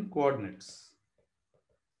Cartesian coordinates.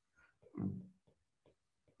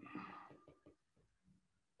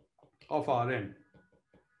 Of Rn.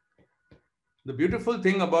 The beautiful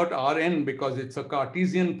thing about Rn, because it's a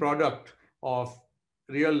Cartesian product of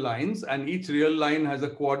real lines, and each real line has a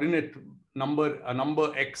coordinate number, a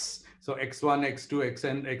number x. So x1, x2,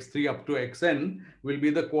 xn, x3 up to xn will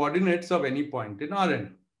be the coordinates of any point in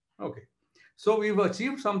Rn. Okay. So we've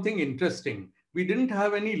achieved something interesting. We didn't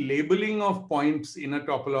have any labeling of points in a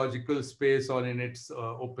topological space or in its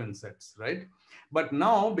open sets, right? But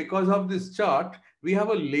now, because of this chart, we have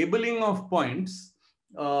a labeling of points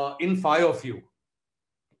in phi of u.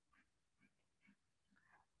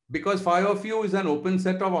 Because phi of u is an open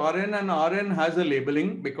set of Rn, and Rn has a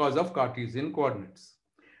labeling because of Cartesian coordinates.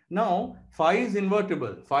 Now, phi is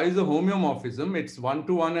invertible. Phi is a homeomorphism. It's one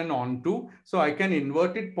to one and on to. So I can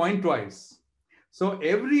invert it pointwise. So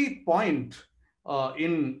every point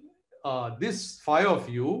in this phi of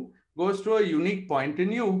u goes to a unique point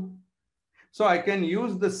in u. So I can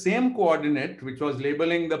use the same coordinate, which was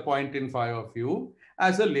labeling the point in phi of u,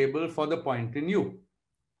 as a label for the point in u.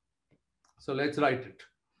 So let's write it.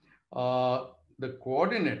 The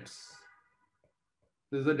coordinates,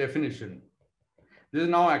 this is the definition. This is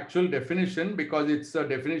now actual definition because it's a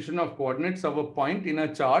definition of coordinates of a point in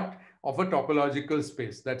a chart of a topological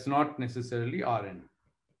space. That's not necessarily Rn.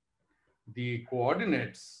 The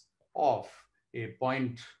coordinates of a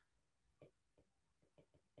point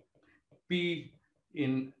P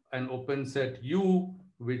in an open set U,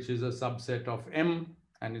 which is a subset of M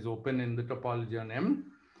and is open in the topology on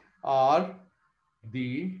M, are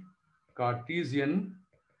the Cartesian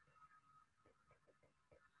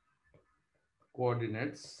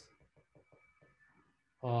coordinates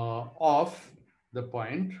of the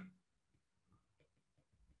point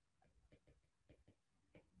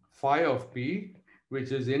phi of P,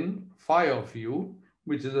 which is in phi of U,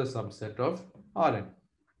 which is a subset of Rn.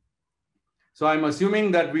 So I'm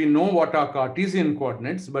assuming that we know what are Cartesian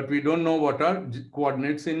coordinates, but we don't know what are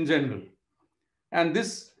coordinates in general. And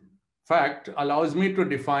this fact allows me to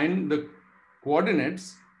define the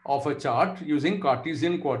coordinates of a chart using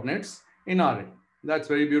Cartesian coordinates in Rn. That's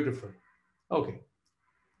very beautiful. Okay.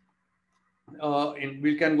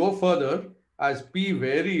 We can go further as P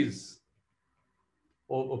varies.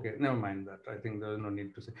 Oh, okay, never mind that. I think there's no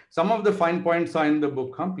need to say. Some of the fine points are in the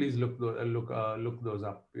book. Huh? Please look those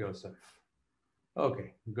up yourself.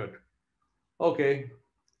 Okay, good. Okay.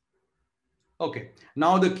 Okay,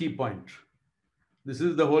 now the key point. This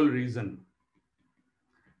is the whole reason.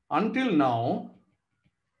 Until now,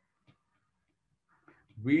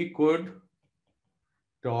 we could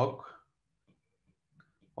talk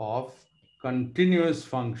of continuous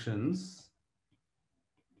functions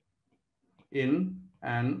in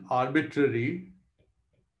an arbitrary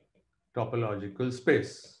topological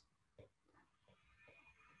space.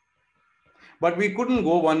 But we couldn't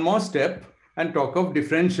go one more step and talk of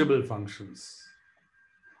differentiable functions.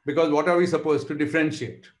 Because what are we supposed to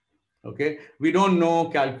differentiate? Okay, we don't know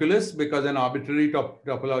calculus because an arbitrary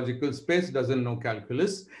topological space doesn't know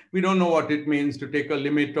calculus. We don't know what it means to take a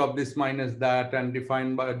limit of this minus that and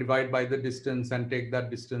divide by the distance and take that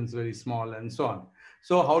distance very small and so on.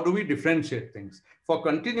 So how do we differentiate things? For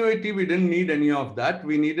continuity, we didn't need any of that.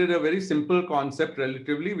 We needed a very simple concept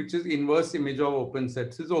relatively, which is inverse image of open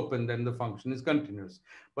sets is open, then the function is continuous.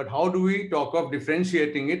 But how do we talk of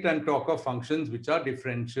differentiating it and talk of functions which are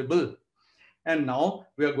differentiable? And now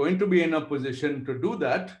we are going to be in a position to do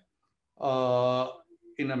that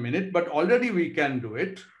in a minute, but already we can do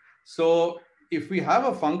it. So if we have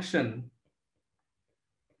a function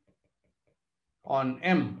on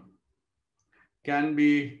M can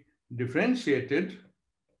be differentiated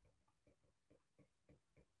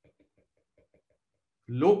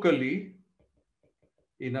locally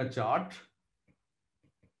in a chart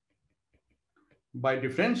by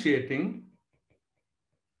differentiating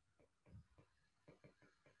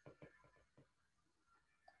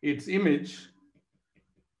its image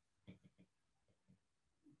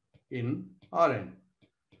in Rn.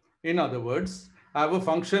 In other words, I have a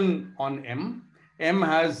function on M. M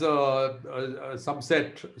has a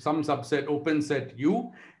subset, some subset open set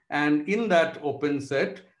U, and in that open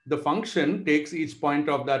set, the function takes each point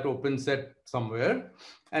of that open set somewhere.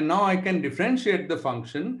 And now I can differentiate the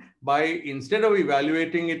function by, instead of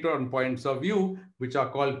evaluating it on points of U, which are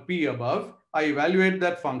called P above, I evaluate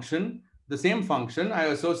that function, the same function, I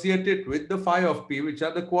associate it with the phi of P, which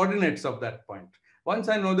are the coordinates of that point. Once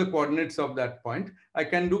I know the coordinates of that point, I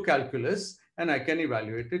can do calculus and I can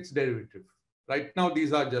evaluate its derivative. Right now,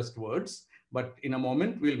 these are just words, but in a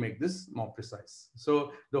moment, we'll make this more precise.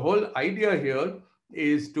 So the whole idea here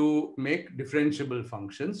is to make differentiable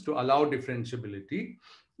functions, to allow differentiability.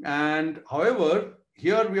 And however,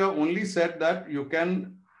 here we have only said that you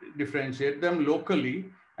can differentiate them locally.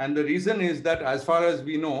 And the reason is that as far as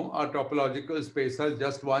we know, our topological space has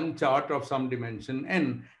just one chart of some dimension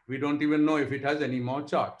n. We don't even know if it has any more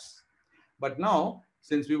charts. But now,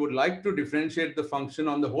 since we would like to differentiate the function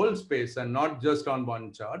on the whole space and not just on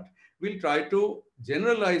one chart, we'll try to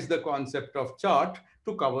generalize the concept of chart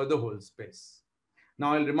to cover the whole space.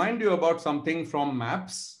 Now, I'll remind you about something from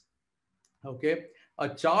maps. Okay, a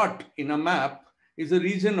chart in a map is a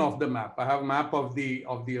region of the map. I have a map of the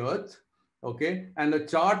earth. Okay, and a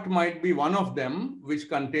chart might be one of them, which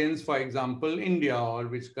contains, for example, India, or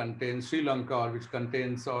which contains Sri Lanka, or which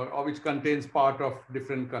contains which contains part of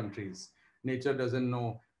different countries. Nature doesn't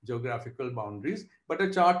know geographical boundaries, but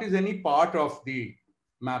a chart is any part of the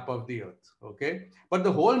map of the earth. Okay, but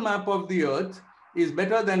the whole map of the earth is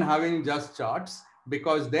better than having just charts,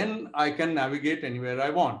 because then I can navigate anywhere I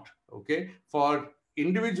want. Okay, for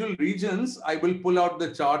individual regions, I will pull out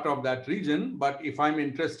the chart of that region. But if I'm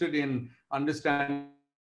interested in understanding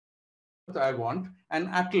Earth, I want an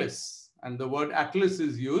atlas. And the word atlas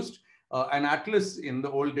is used. An atlas in the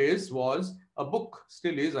old days was a book,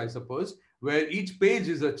 still is, I suppose, where each page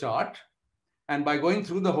is a chart. And by going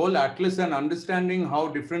through the whole atlas and understanding how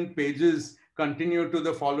different pages continue to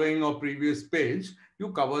the following or previous page,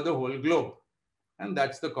 you cover the whole globe. And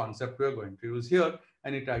that's the concept we're going to use here.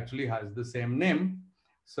 And it actually has the same name.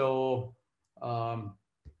 So, well,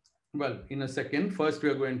 in a second, first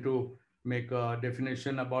we're going to make a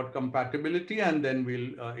definition about compatibility, and then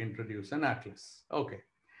we'll introduce an atlas. Okay,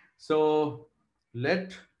 so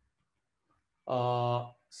let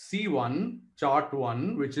C1, chart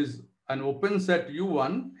 1, which is an open set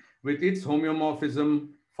U1 with its homeomorphism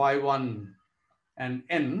phi 1 and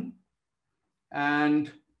n,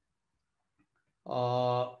 and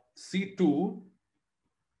C2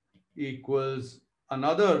 equals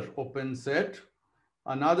another open set,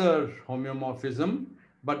 another homeomorphism,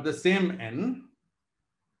 but the same n.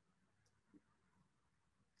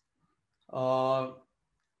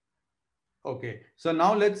 Okay, so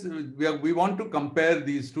now we want to compare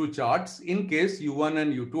these two charts in case U1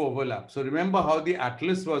 and U2 overlap. So remember how the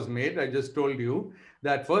atlas was made. I just told you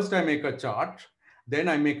that first I make a chart, then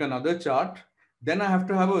I make another chart, then I have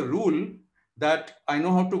to have a rule that I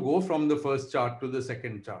know how to go from the first chart to the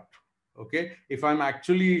second chart. Okay, if I'm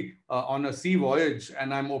actually on a sea voyage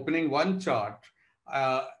and I'm opening one chart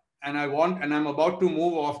and I'm about to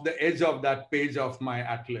move off the edge of that page of my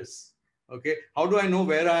atlas. Okay, how do I know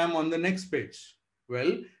where I am on the next page?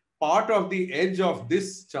 Well, part of the edge of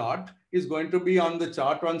this chart is going to be on the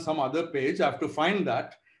chart on some other page. I have to find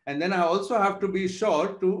that. And then I also have to be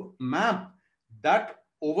sure to map that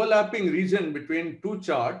overlapping region between two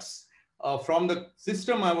charts from the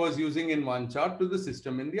system I was using in one chart to the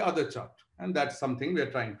system in the other chart. And that's something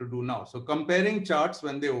we're trying to do now. So comparing charts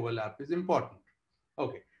when they overlap is important.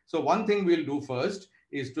 Okay, so one thing we'll do first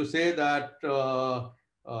is to say that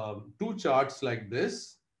two charts like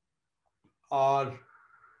this are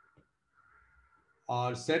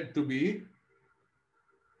said to be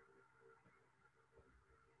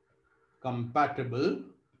compatible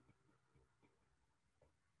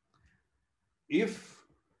if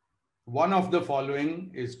one of the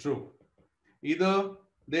following is true. Either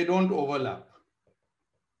they don't overlap,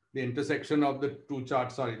 the intersection of the two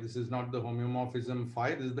charts, sorry, this is not the homeomorphism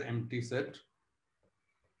phi, this is the empty set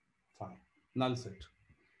phi, null set.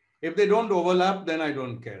 If they don't overlap, then I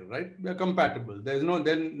don't care, right? They're compatible. There's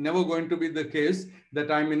never going to be the case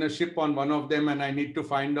that I'm in a ship on one of them and I need to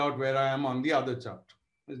find out where I am on the other chart.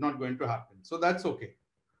 It's not going to happen. So that's okay.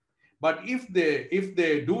 But if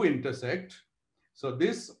they do intersect, so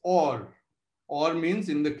this or means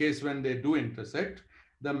in the case when they do intersect,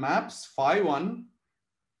 the maps phi 1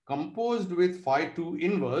 composed with phi 2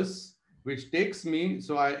 inverse, which takes me,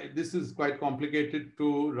 so this is quite complicated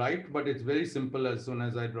to write, but it's very simple as soon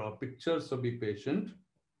as I draw a picture, so be patient.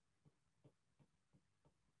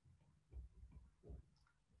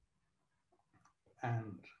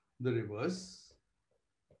 And the reverse.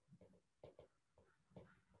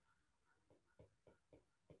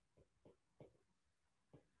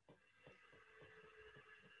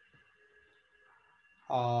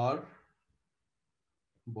 Are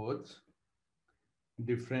both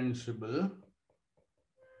differentiable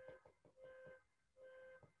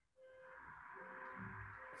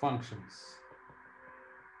functions.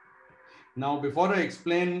 Now, before I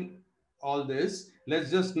explain all this,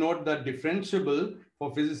 let's just note that differentiable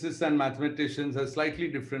for physicists and mathematicians has slightly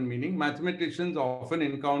different meaning. Mathematicians often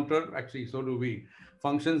encounter, actually so do we,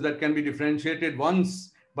 functions that can be differentiated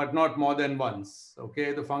once, but not more than once.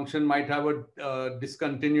 Okay, the function might have a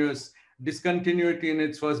discontinuity in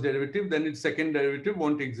its first derivative, then its second derivative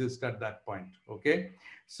won't exist at that point. Okay,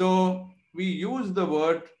 so we use the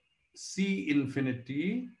word C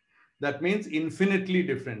infinity. That means infinitely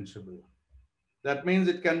differentiable. That means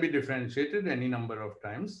it can be differentiated any number of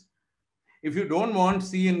times. If you don't want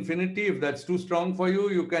C infinity, if that's too strong for you,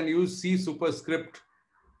 you can use C superscript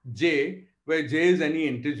j, where j is any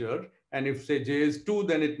integer. And if say j is 2,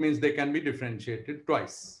 then it means they can be differentiated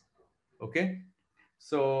twice. Okay.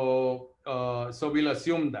 So, so we'll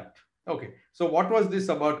assume that. Okay. So what was this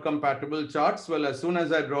about compatible charts? Well, as soon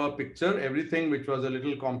as I draw a picture, everything which was a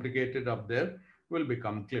little complicated up there will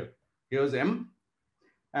become clear. Here's M.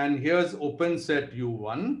 And here's open set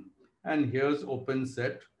U1 and here's open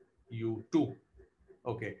set U2.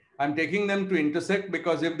 Okay, I'm taking them to intersect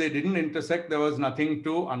because if they didn't intersect, there was nothing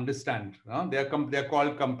to understand. They're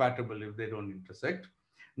called compatible if they don't intersect.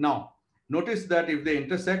 Now, notice that if they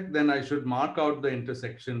intersect, then I should mark out the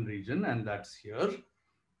intersection region, and that's here.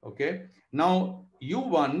 Okay, now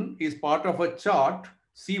U1 is part of a chart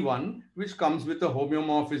C1, which comes with a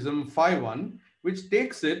homeomorphism phi 1, which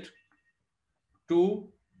takes it to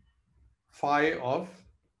phi of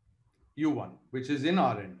U1, which is in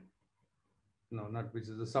Rn. No, not which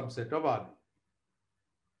is a subset of Rn.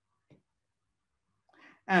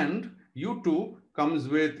 And U2 comes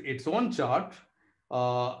with its own chart,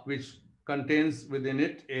 which contains within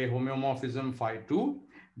it a homeomorphism phi 2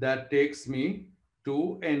 that takes me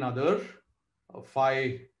to another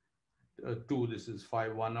phi 2. This is phi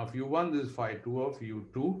 1 of U1, this is phi 2 of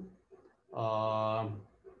U2,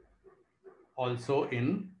 also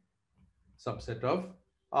in subset of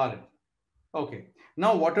Rn. Okay,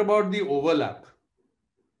 now what about the overlap?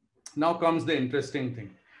 Now comes the interesting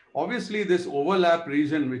thing. Obviously, this overlap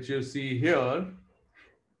region, which you see here,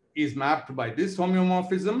 is mapped by this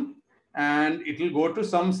homeomorphism, and it will go to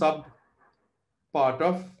some sub part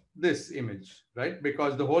of this image, right?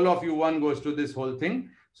 Because the whole of U1 goes to this whole thing.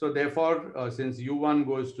 So therefore, since U1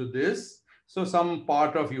 goes to this, so some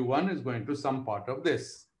part of U1 is going to some part of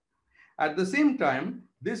this. At the same time,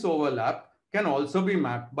 this overlap can also be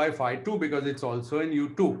mapped by phi 2 because it's also in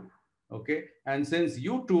U2. Okay, and since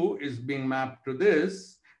U2 is being mapped to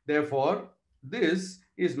this, therefore this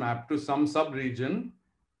is mapped to some subregion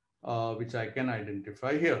which I can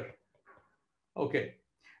identify here. Okay,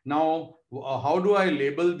 now how do I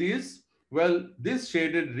label these? Well, this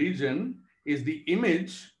shaded region is the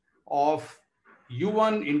image of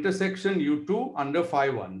U1 intersection U2 under phi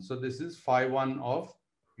 1. So this is phi 1 of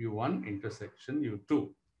U1 intersection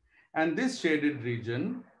U2. And this shaded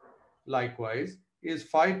region, likewise, is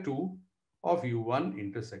phi 2 of U1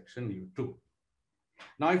 intersection U2.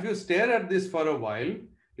 Now, if you stare at this for a while,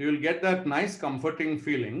 you will get that nice comforting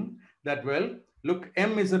feeling that, well, look,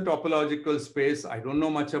 M is a topological space. I don't know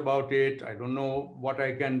much about it. I don't know what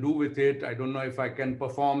I can do with it. I don't know if I can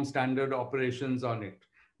perform standard operations on it.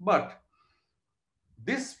 But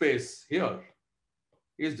this space here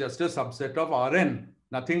is just a subset of Rn.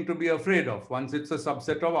 Nothing to be afraid of. Once it's a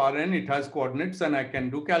subset of Rn, it has coordinates and I can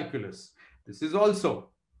do calculus. This is also.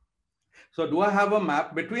 So do I have a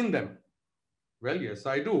map between them? Well, yes,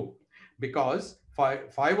 I do. Because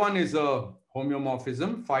phi1 is a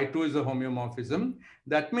homeomorphism, phi2 is a homeomorphism.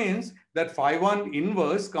 That means that phi1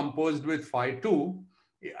 inverse composed with phi2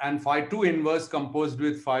 and phi2 inverse composed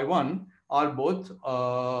with phi1 are both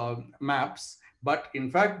maps. But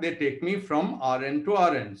in fact, they take me from Rn to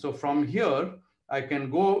Rn. So from here, I can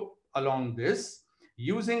go along this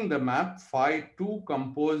using the map phi2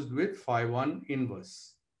 composed with phi1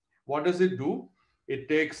 inverse. What does it do? It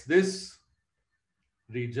takes this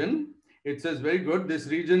region. It says, very good, this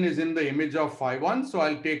region is in the image of phi1, so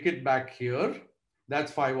I'll take it back here.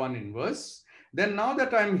 That's phi1 inverse. Then now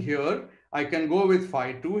that I'm here, I can go with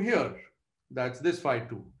phi2 here. That's this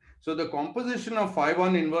phi2. So the composition of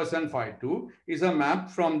phi1 inverse and phi2 is a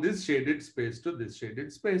map from this shaded space to this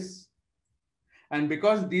shaded space. And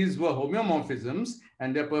because these were homeomorphisms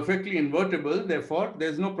and they're perfectly invertible, therefore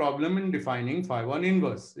there's no problem in defining phi1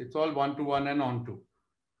 inverse. It's all 1 to 1 and on to.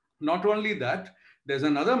 Not only that, there's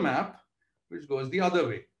another map which goes the other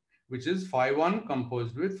way, which is phi1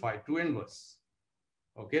 composed with phi2 inverse.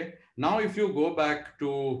 Okay. Now, if you go back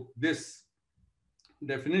to this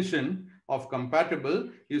definition of compatible,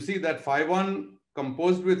 you see that phi1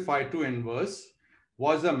 composed with phi2 inverse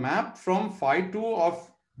was a map from phi2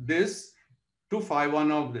 of this to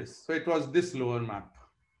phi1 of this. So it was this lower map.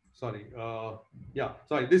 Sorry.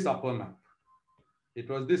 This upper map. It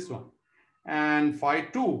was this one. And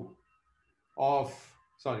phi2 of,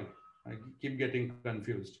 sorry, I keep getting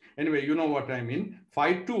confused. Anyway, you know what I mean.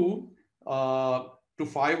 Phi2 to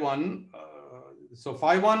phi1. So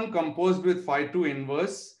phi1 composed with phi2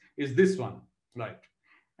 inverse is this one, right?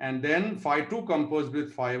 And then phi2 composed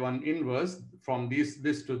with phi1 inverse from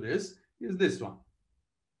this to this is this one.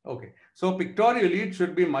 Okay. So pictorially, it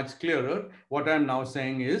should be much clearer. What I'm now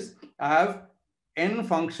saying is I have n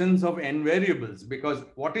functions of n variables, because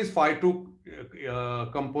what is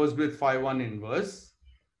phi2 composed with phi1 inverse?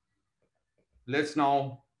 Let's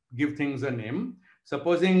now give things a name.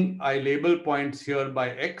 Supposing I label points here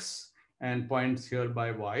by x and points here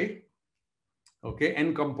by y, okay,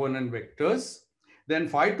 n component vectors, then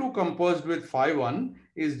phi2 composed with phi1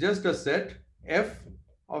 is just a set f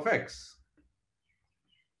of x,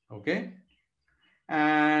 okay,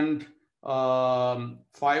 and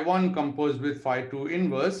phi1 composed with phi2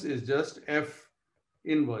 inverse is just f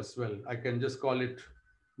inverse. Well, I can just call it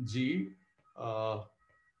g of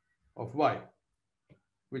y,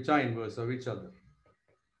 which are inverse of each other.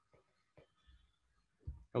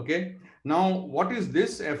 Okay. Now, what is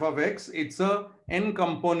this f of x? It's a n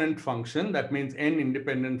component function. That means n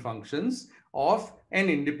independent functions of n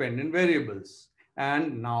independent variables.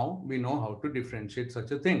 And now we know how to differentiate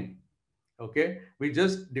such a thing. Okay. We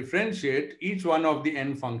just differentiate each one of the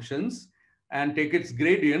n functions and take its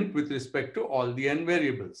gradient with respect to all the n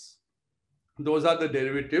variables. Those are the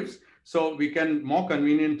derivatives. So we can more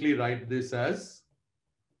conveniently write this as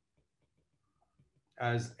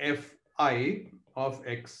fi of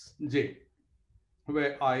xj,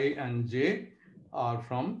 where I and j are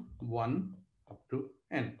from 1 up to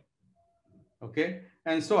n. Okay.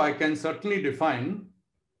 And so I can certainly define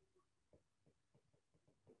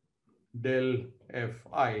del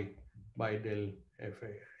fi by del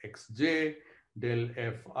xj, del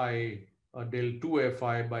fi del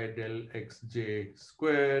 2fi by del xj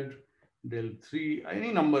squared, del 3,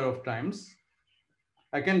 any number of times.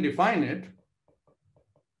 I can define it,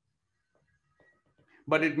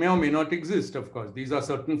 but it may or may not exist, of course. These are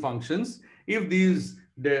certain functions. If these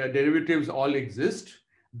derivatives all exist,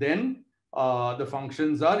 then the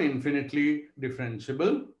functions are infinitely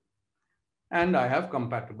differentiable and I have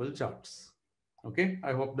compatible charts. Okay,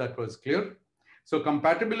 I hope that was clear. So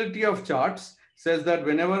compatibility of charts says that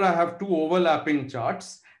whenever I have two overlapping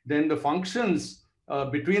charts, then the functions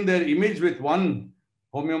between their image with one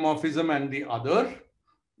homeomorphism and the other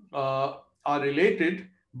are related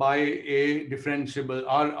by a differentiable,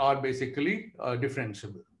 are basically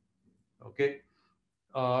differentiable. Okay.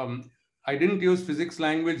 I didn't use physics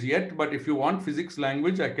language yet, but if you want physics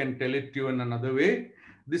language, I can tell it to you in another way.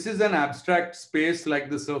 This is an abstract space like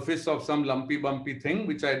the surface of some lumpy bumpy thing,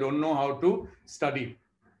 which I don't know how to study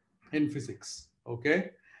in physics.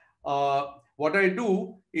 Okay. What I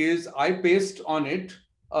do is I paste on it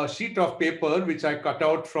a sheet of paper, which I cut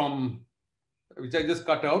out from, which I just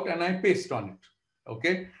cut out and I paste on it.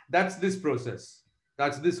 Okay. That's this process.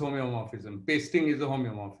 That's this homeomorphism. Pasting is a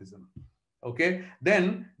homeomorphism. Okay.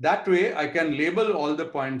 Then that way I can label all the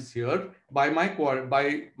points here by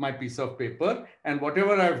my piece of paper, and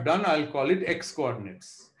whatever I've done, I'll call it x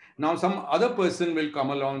coordinates. Now some other person will come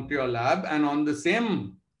along to your lab, and on the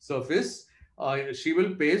same surface, she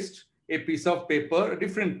will paste a piece of paper, a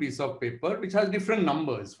different piece of paper, which has different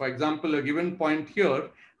numbers. For example, a given point here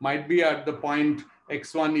might be at the point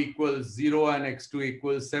x1 equals 0 and x2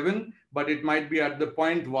 equals 7, but it might be at the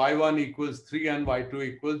point y1 equals 3 and y2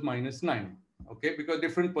 equals -9. Okay, because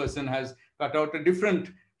different person has cut out a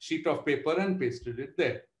different sheet of paper and pasted it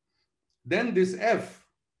there. Then this F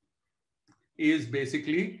is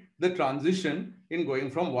basically the transition in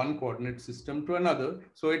going from one coordinate system to another.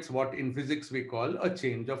 So it's what in physics we call a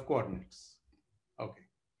change of coordinates. Okay.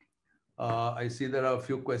 I see there are a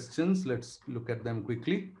few questions. Let's look at them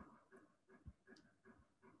quickly.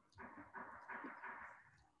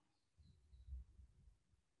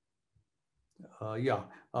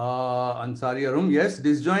 Ansari Arum, yes,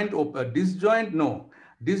 disjoint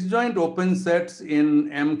open sets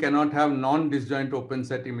in M cannot have non-disjoint open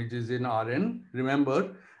set images in Rn.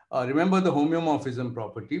 Remember the homeomorphism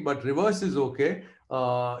property, but reverse is okay.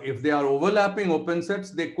 If they are overlapping open sets,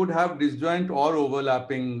 they could have disjoint or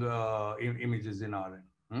overlapping images in Rn.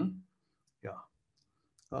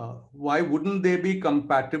 Why wouldn't they be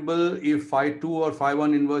compatible if phi2 or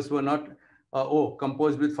phi1 inverse were not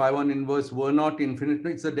composed with phi1 inverse were not infinite?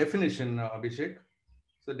 It's a definition, Abhishek.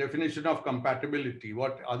 It's a definition of compatibility.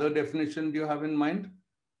 What other definition do you have in mind?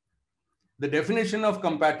 The definition of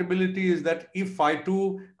compatibility is that if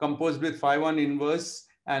phi2 composed with phi1 inverse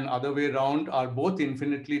and other way around are both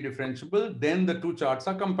infinitely differentiable, then the two charts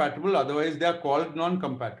are compatible. Otherwise, they are called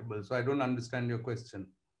non-compatible. So I don't understand your question.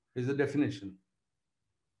 Is the definition.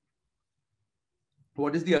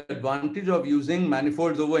 What is the advantage of using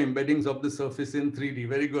manifolds over embeddings of the surface in 3D?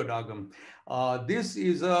 Very good, Agam. This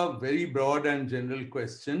is a very broad and general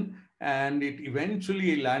question, and it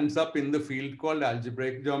eventually lands up in the field called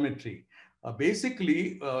algebraic geometry.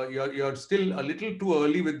 Basically, you're still a little too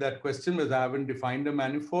early with that question because I haven't defined a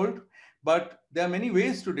manifold, but there are many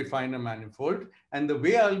ways to define a manifold, and the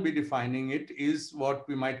way I'll be defining it is what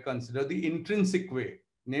we might consider the intrinsic way.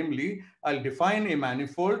 Namely, I'll define a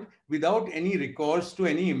manifold without any recourse to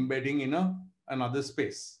any embedding in another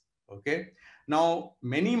space. Okay. Now,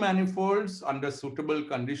 many manifolds under suitable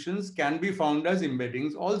conditions can be found as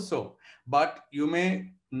embeddings also, but you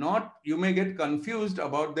may get confused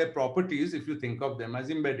about their properties if you think of them as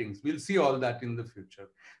embeddings. We'll see all that in the future.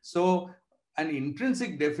 So an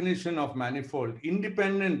intrinsic definition of manifold,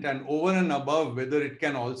 independent and over and above whether it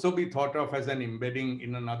can also be thought of as an embedding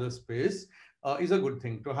in another space, is a good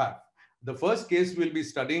thing to have. The first case we'll be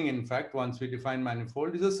studying, in fact, once we define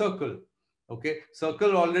manifold, is a circle. Okay,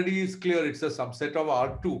 circle already is clear, it's a subset of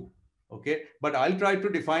R2. Okay, but I'll try to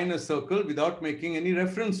define a circle without making any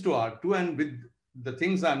reference to R2, and with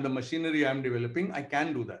the machinery I'm developing, I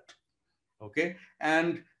can do that. Okay,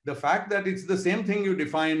 and the fact that it's the same thing you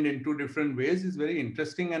defined in two different ways is very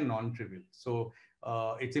interesting and non-trivial. So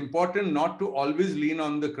it's important not to always lean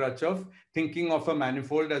on the crutch of thinking of a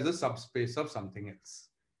manifold as a subspace of something else.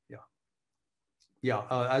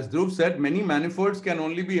 As Dhruv said, many manifolds can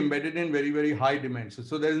only be embedded in very, very high dimensions.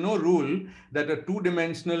 So there's no rule that a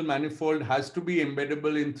two-dimensional manifold has to be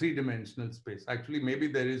embeddable in three-dimensional space. Actually, maybe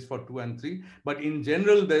there is for 2 and 3, but in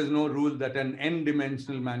general, there's no rule that an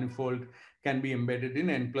n-dimensional manifold can be embedded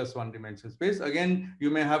in n+1 dimensional space. Again,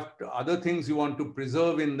 you may have other things you want to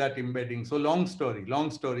preserve in that embedding. So long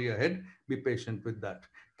story ahead, be patient with that.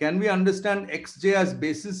 Can we understand xj as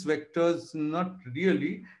basis vectors? Not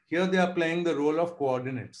really. Here they are playing the role of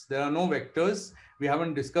coordinates. There are no vectors. We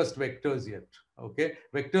haven't discussed vectors yet. Okay,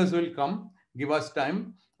 vectors will come. Give us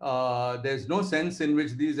time. There's no sense in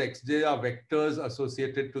which these xj are vectors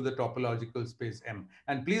associated to the topological space M.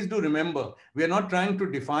 And please do remember, we are not trying to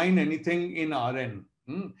define anything in Rn.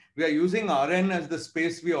 We are using Rn as the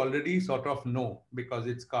space we already sort of know because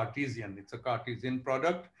it's Cartesian. It's a Cartesian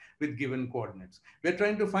product with given coordinates. We're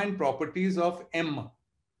trying to find properties of M,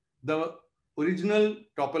 the original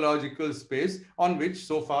topological space on which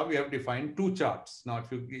so far we have defined two charts. Now,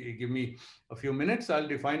 if you give me a few minutes, I'll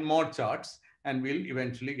define more charts and we'll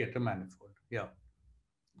eventually get a manifold.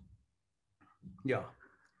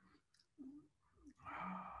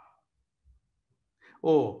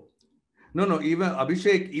 Oh, no, even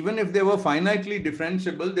Abhishek, even if they were finitely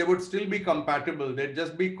differentiable, they would still be compatible. They'd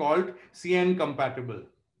just be called CN compatible.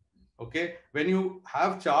 Okay, when you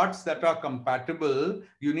have charts that are compatible,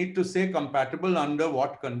 you need to say compatible under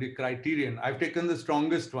what criterion. I've taken the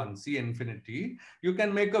strongest one, C infinity. You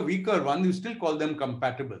can make a weaker one, you still call them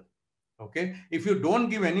compatible. Okay, if you don't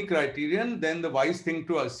give any criterion, then the wise thing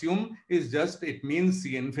to assume is just it means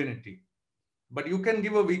C infinity. But you can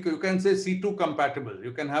give a weak, you can say C2 compatible.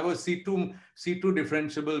 You can have a C2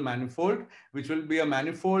 differentiable manifold, which will be a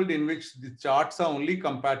manifold in which the charts are only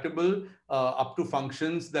compatible up to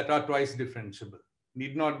functions that are twice differentiable.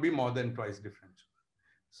 Need not be more than twice differentiable.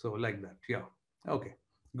 So like that, yeah. Okay,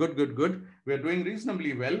 good, good, good. We're doing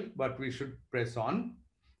reasonably well, but we should press on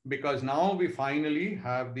because now we finally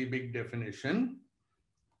have the big definition,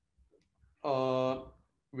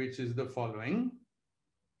 which is the following.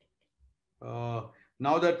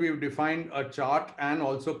 Now that we've defined a chart and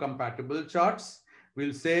also compatible charts,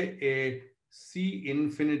 we'll say a C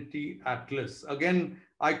infinity atlas. Again,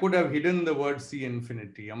 I could have hidden the word C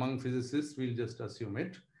infinity. Among physicists, we'll just assume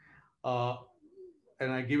it.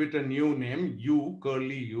 And I give it a new name, U,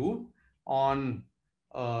 curly U, on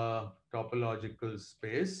topological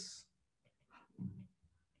space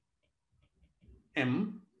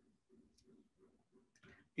M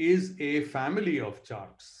is a family of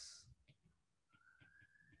charts.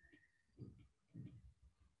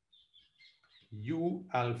 U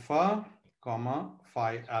alpha, comma,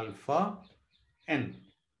 phi alpha, N.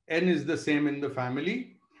 N is the same in the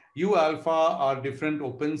family. U alpha are different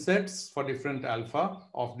open sets for different alpha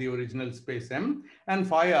of the original space M, and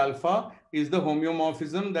phi alpha is the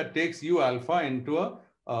homeomorphism that takes U alpha into a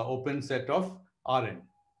open set of Rn.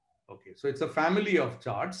 Okay, so it's a family of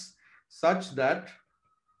charts such that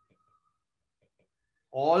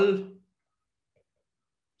all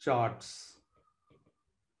charts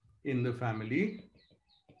in the family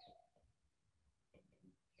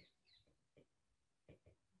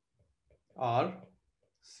are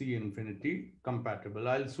C infinity compatible.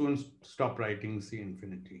 I'll soon stop writing C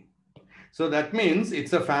infinity. So that means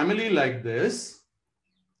it's a family like this.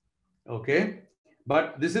 Okay,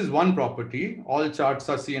 but this is one property. All charts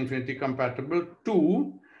are C infinity compatible.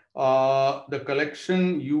 Two, the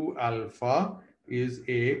collection U alpha is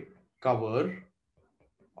a cover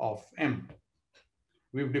of M.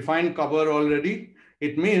 We've defined cover already.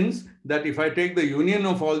 It means that if I take the union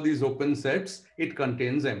of all these open sets, it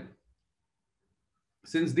contains M.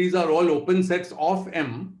 Since these are all open sets of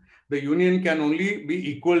M, the union can only be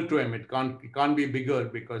equal to M. It can't be bigger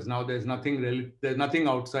because now there's nothing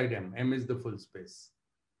outside M. M is the full space.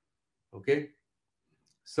 Okay.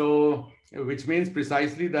 So, which means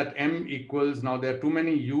precisely that M equals, now there are too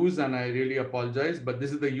many U's and I really apologize, but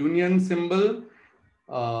this is the union symbol.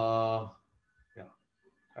 Yeah,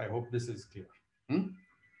 I hope this is clear.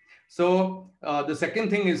 So the second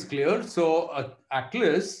thing is clear. So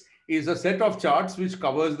atlas is a set of charts which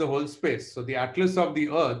covers the whole space. So the atlas of the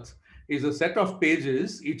Earth is a set of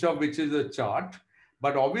pages, each of which is a chart.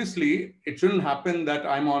 But obviously, it shouldn't happen that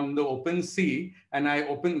I'm on the open sea and I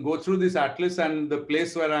go through this atlas and the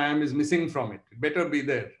place where I am is missing from it. It better be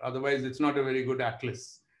there. Otherwise, it's not a very good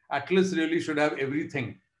atlas. Atlas really should have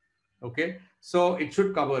everything. Okay, so it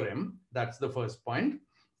should cover M. That's the first point.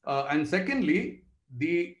 And secondly,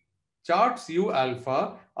 the charts U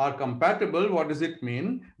alpha are compatible. What does it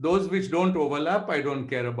mean? Those which don't overlap, I don't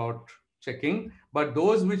care about checking. But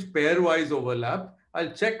those which pairwise overlap,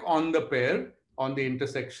 I'll check on the pair, on the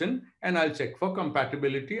intersection, and I'll check for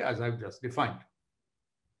compatibility as I've just defined.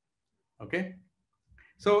 Okay.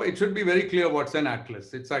 So it should be very clear what's an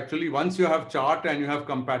atlas. It's actually, once you have chart and you have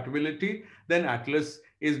compatibility, then atlas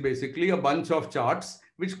is basically a bunch of charts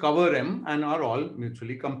which cover M and are all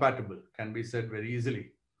mutually compatible. Can be said very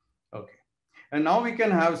easily. Okay. And now we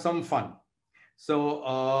can have some fun.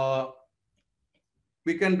 So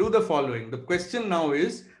we can do the following. The question now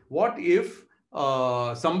is, what if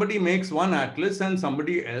somebody makes one atlas and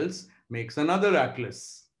somebody else makes another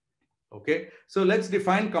atlas? Okay. So let's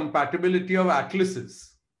define compatibility of atlases.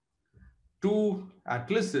 Two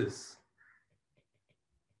atlases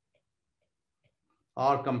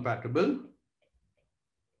are compatible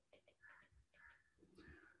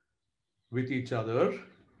with each other.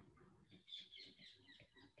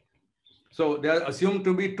 So they are assumed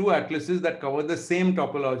to be two atlases that cover the same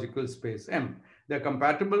topological space M. They're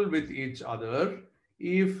compatible with each other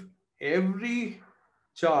if every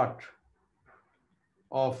chart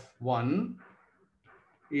of one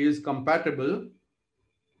is compatible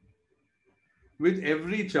with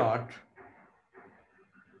every chart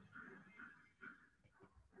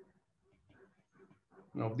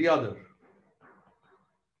of the other.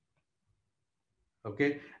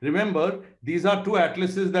 Okay, remember, these are two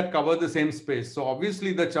atlases that cover the same space. So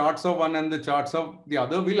obviously the charts of one and the charts of the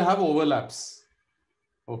other will have overlaps.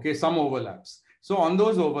 Okay, some overlaps. So on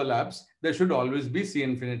those overlaps, there should always be C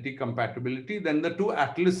infinity compatibility. Then the two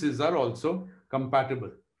atlases are also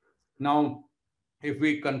compatible. Now, if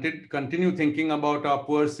we continue thinking about our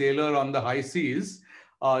poor sailor on the high seas,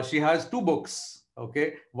 she has two books.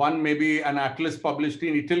 Okay, one may be an atlas published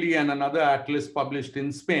in Italy and another atlas published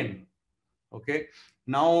in Spain. Okay,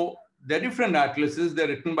 now they're different atlases. They're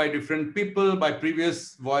written by different people, by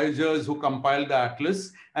previous voyagers who compiled the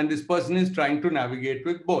atlas, and this person is trying to navigate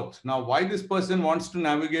with both. Now, why this person wants to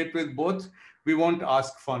navigate with both, we won't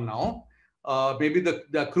ask for now. Maybe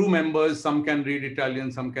the crew members, some can read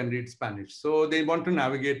Italian, some can read Spanish. So they want to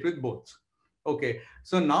navigate with both. Okay,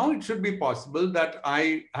 so now it should be possible that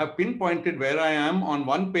I have pinpointed where I am on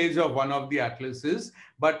one page of one of the atlases,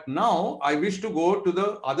 but now I wish to go to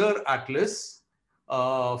the other atlas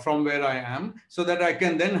from where I am, so that I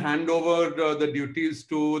can then hand over the duties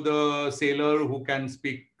to the sailor who can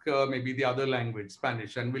speak maybe the other language,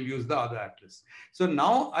 Spanish, and will use the other atlas. So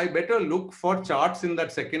now I better look for charts in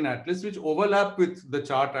that second atlas which overlap with the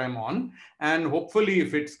chart I'm on, and hopefully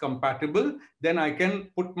if it's compatible, then I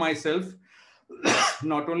can put myself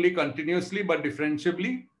not only continuously but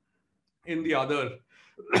differentiably in the other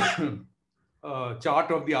chart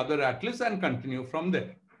of the other atlas and continue from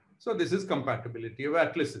there. So this is compatibility of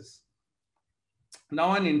atlases.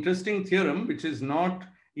 Now an interesting theorem which is not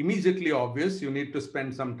immediately obvious, you need to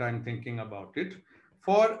spend some time thinking about it.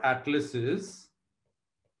 For atlases,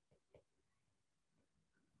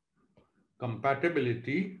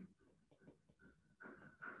 compatibility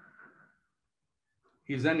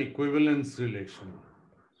is an equivalence relation.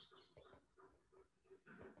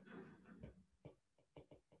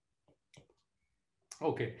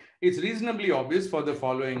 Okay, it's reasonably obvious for the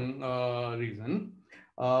following reason.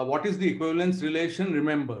 What is the equivalence relation?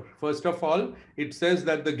 Remember, first of all, it says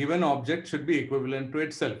that the given object should be equivalent to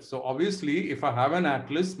itself. So obviously, if I have an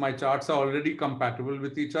atlas, my charts are already compatible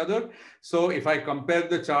with each other. So if I compare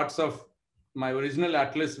the charts of my original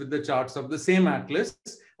atlas with the charts of the same atlas,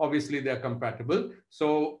 obviously they're compatible.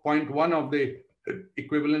 So point one of the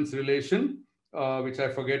equivalence relation, which I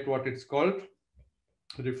forget what it's called,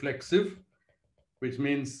 reflexive, which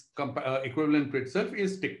means equivalent to itself,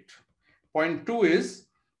 is ticked. Point two is,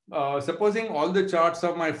 supposing all the charts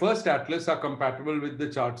of my first atlas are compatible with the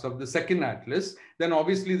charts of the second atlas, then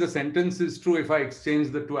obviously the sentence is true if I exchange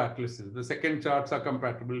the two atlases. The second charts are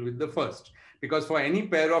compatible with the first, because for any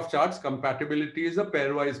pair of charts, compatibility is a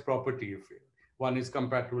pairwise property. If one is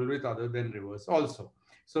compatible with other, then reverse also.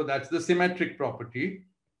 So that's the symmetric property.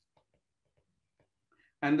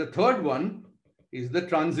 And the third one is the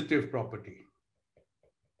transitive property.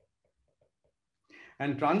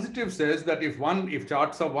 And transitive says that if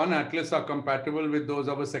charts of one atlas are compatible with those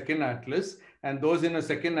of a second atlas, and those in a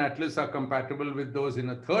second atlas are compatible with those in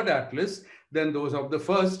a third atlas, then those of the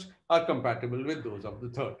first are compatible with those of the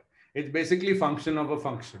third. It's basically function of a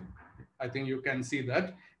function. I think you can see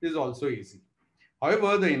that is also easy.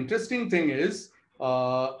 However, the interesting thing is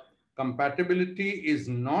compatibility is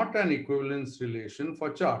not an equivalence relation for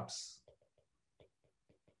charts.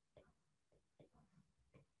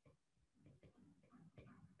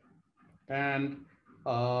 And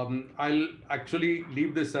I'll actually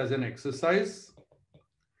leave this as an exercise.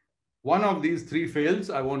 One of these three fails,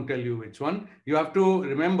 I won't tell you which one. You have to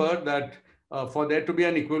remember that for there to be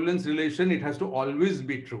an equivalence relation, it has to always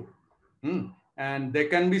be true. And there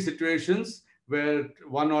can be situations where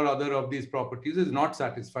one or other of these properties is not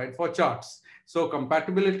satisfied for charts. So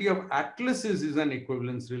compatibility of atlases is an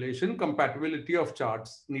equivalence relation. Compatibility of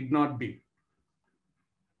charts need not be.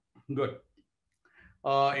 Good.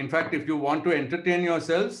 In fact, if you want to entertain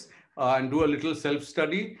yourselves and do a little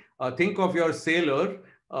self-study, think of your sailor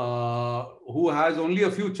who has only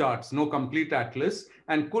a few charts, no complete atlas,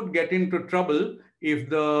 and could get into trouble if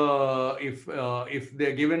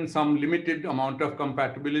they're given some limited amount of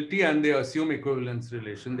compatibility and they assume equivalence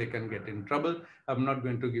relation, they can get in trouble. I'm not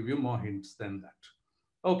going to give you more hints than that.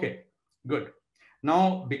 Okay, good.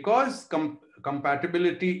 Now, because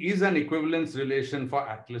compatibility is an equivalence relation for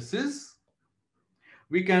atlases,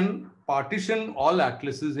 we can partition all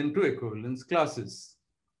atlases into equivalence classes.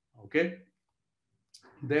 Okay.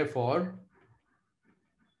 Therefore,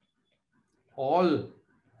 all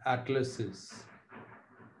atlases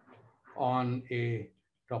on a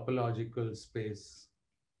topological space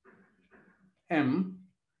M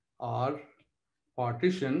are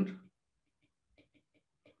partitioned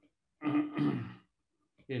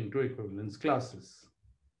into equivalence classes.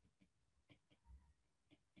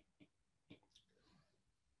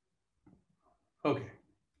 Okay,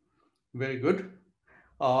 very good.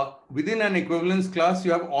 Within an equivalence class,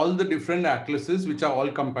 you have all the different atlases which are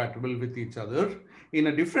all compatible with each other. In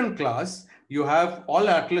a different class, you have all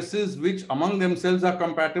atlases which among themselves are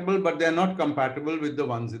compatible, but they are not compatible with the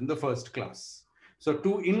ones in the first class. So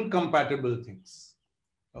two incompatible things.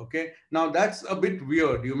 Okay, now that's a bit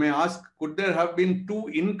weird. You may ask, could there have been two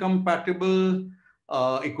incompatible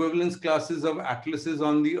equivalence classes of atlases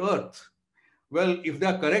on the Earth? Well, if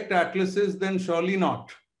they're correct atlases, then surely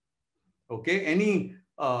not. Okay, any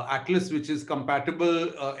atlas which is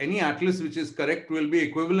compatible, any atlas which is correct will be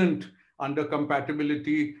equivalent under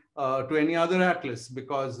compatibility to any other atlas,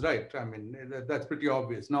 because, right, I mean, that's pretty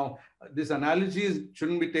obvious. Now, this analogy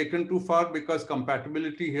shouldn't be taken too far, because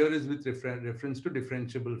compatibility here is with reference to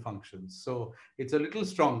differentiable functions. So it's a little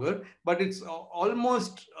stronger, but it's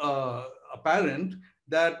almost apparent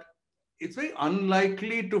that it's very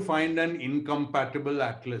unlikely to find an incompatible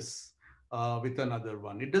atlas with another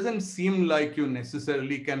one. It doesn't seem like you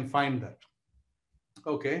necessarily can find that.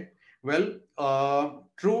 Okay, well,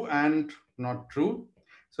 true and not true.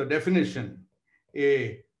 So definition: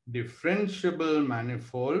 a differentiable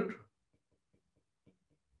manifold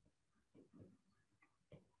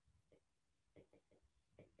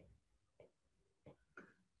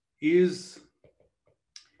is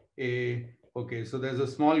a, okay, so there's a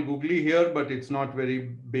small googly here, but it's not very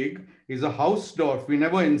big, is a Hausdorff. We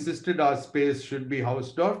never insisted our space should be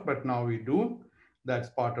Hausdorff, but now we do.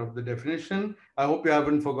 That's part of the definition. I hope you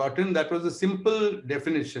haven't forgotten. That was a simple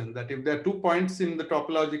definition, that if there are 2 points in the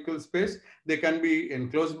topological space, they can be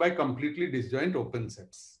enclosed by completely disjoint open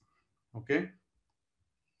sets. Okay.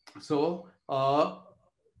 So,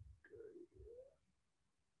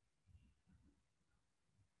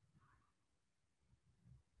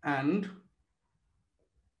 and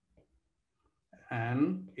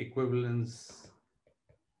an equivalence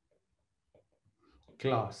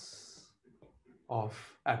class of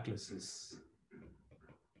atlases.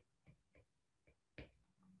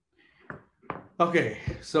 Okay,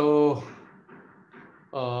 so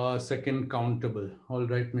second countable. All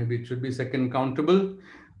right, maybe it should be second countable.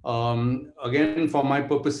 Again, for my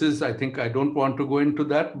purposes, I think I don't want to go into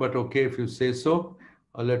that, but okay, if you say so.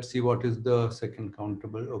 Let's see what is the second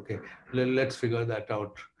countable. Okay, let's figure that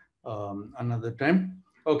out another time.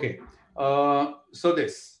 Okay, so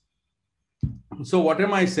this. So what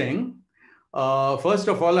am I saying? First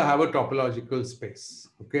of all, I have a topological space.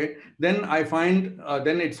 Okay, then I find,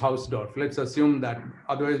 then it's Hausdorff. Let's assume that,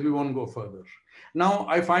 otherwise we won't go further. Now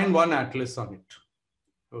I find one atlas on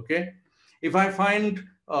it. Okay, if I find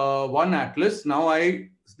one atlas, now I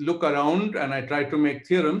look around and I try to make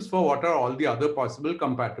theorems for what are all the other possible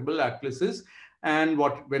compatible atlases. And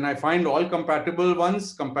when I find all compatible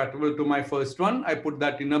ones compatible to my first one, I put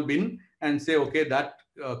that in a bin and say, okay, that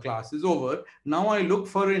class is over. Now I look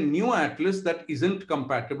for a new atlas that isn't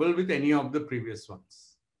compatible with any of the previous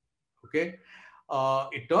ones. Okay.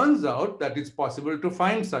 It turns out that it's possible to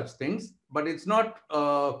find such things, but it's not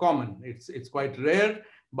common. It's quite rare,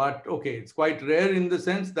 but okay, it's quite rare in the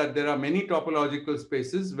sense that there are many topological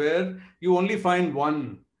spaces where you only find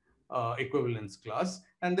one equivalence class,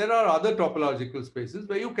 and there are other topological spaces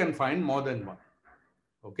where you can find more than one.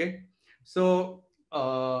 Okay, so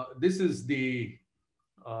this is the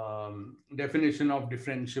definition of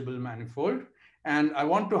differentiable manifold. And I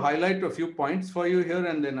want to highlight a few points for you here,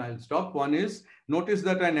 and then I'll stop. One is, notice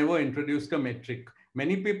that I never introduced a metric.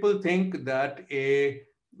 Many people think that a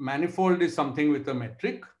manifold is something with a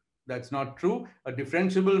metric. That's not true. A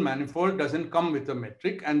differentiable manifold doesn't come with a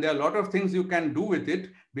metric, and there are a lot of things you can do with it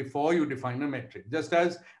before you define a metric. Just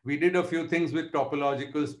as we did a few things with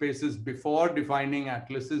topological spaces before defining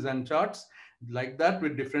atlases and charts, like that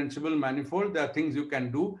with differentiable manifold, there are things you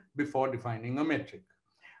can do before defining a metric.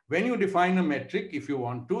 When you define a metric, if you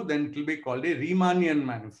want to, then it will be called a Riemannian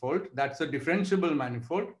manifold. That's a differentiable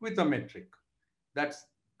manifold with a metric. That's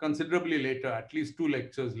considerably later, at least 2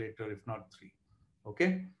 lectures later, if not 3.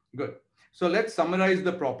 Okay, good. So let's summarize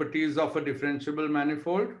the properties of a differentiable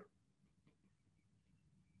manifold.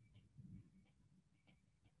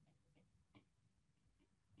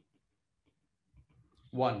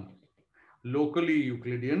 One, locally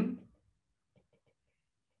Euclidean.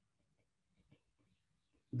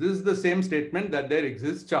 This is the same statement that there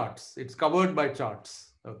exists charts. It's covered by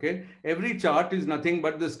charts. Okay. Every chart is nothing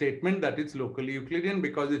but the statement that it's locally Euclidean,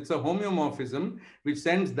 because it's a homeomorphism which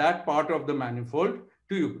sends that part of the manifold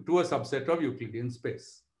to a subset of Euclidean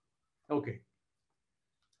space. Okay.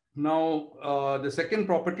 Now, the second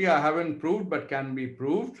property I haven't proved but can be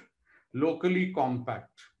proved, locally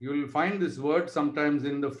compact. You will find this word sometimes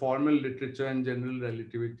in the formal literature and general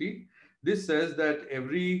relativity. This says that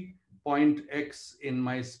every point X in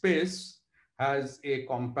my space has a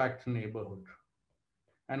compact neighborhood.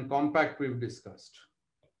 And compact we've discussed.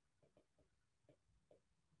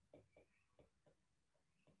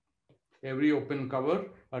 Every open cover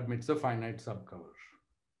admits a finite subcover.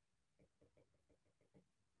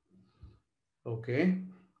 Okay.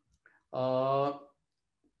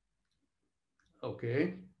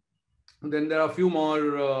 Okay. Then there are a few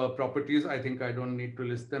more properties. I think I don't need to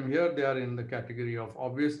list them here. They are in the category of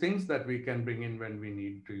obvious things that we can bring in when we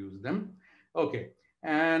need to use them. Okay,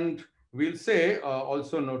 and we'll say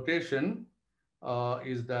also notation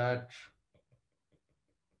is that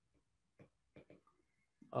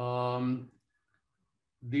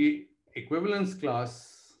the equivalence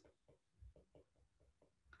class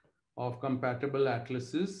of compatible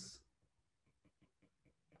atlases,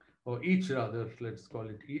 or each rather, let's call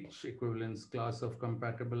it each equivalence class of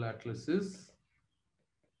compatible atlases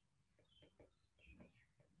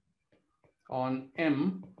on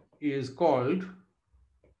M is called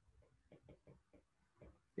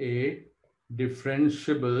a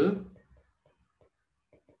differentiable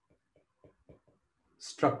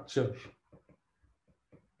structure.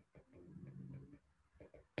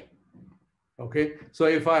 Okay, so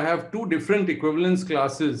if I have two different equivalence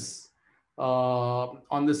classes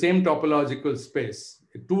on the same topological space,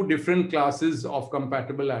 two different classes of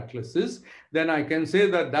compatible atlases, then I can say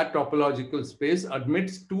that that topological space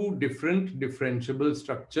admits two different differentiable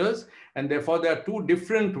structures, and therefore there are two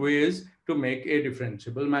different ways to make a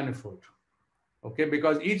differentiable manifold. Okay,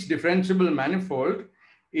 because each differentiable manifold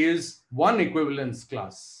is one equivalence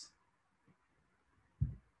class.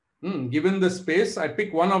 Given the space, I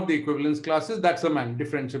pick one of the equivalence classes, that's a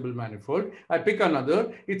differentiable manifold. I pick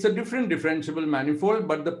another, it's a different differentiable manifold,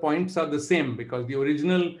 but the points are the same because the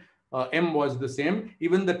original M was the same.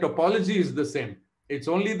 Even the topology is the same. It's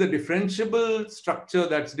only the differentiable structure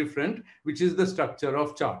that's different, which is the structure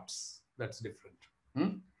of charts that's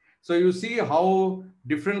different. So you see how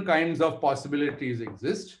different kinds of possibilities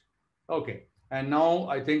exist. Okay. And now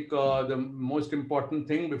I think the most important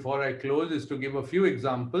thing before I close is to give a few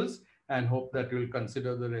examples and hope that you'll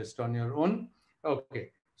consider the rest on your own.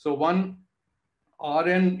 Okay, so one,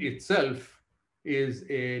 Rn itself is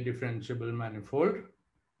a differentiable manifold.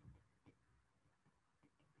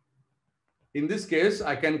 In this case,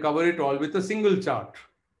 I can cover it all with a single chart.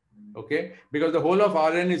 Okay, because the whole of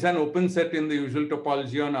Rn is an open set in the usual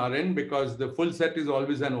topology on Rn, because the full set is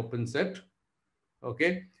always an open set.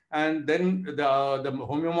 Okay, and then the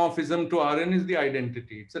homeomorphism to Rn is the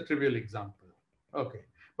identity. It's a trivial example. Okay,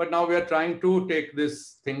 but now we are trying to take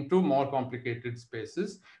this thing to more complicated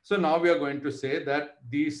spaces. So now we are going to say that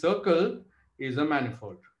the circle is a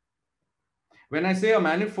manifold. When I say a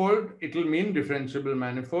manifold, it will mean differentiable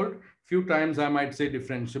manifold. Few times I might say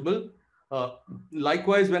differentiable.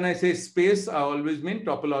 Likewise, when I say space, I always mean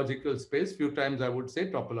topological space. Few times I would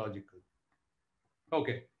say topological.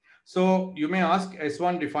 Okay. So you may ask,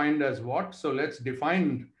 S1 defined as what? So let's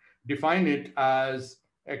define it as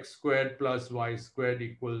x squared plus y squared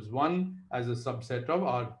equals 1 as a subset of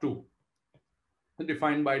R2.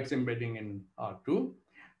 Defined by its embedding in R2.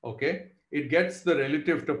 Okay. It gets the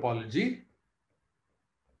relative topology.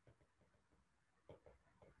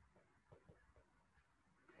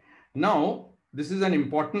 Now, this is an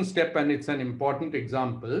important step and it's an important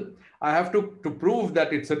example. I have to prove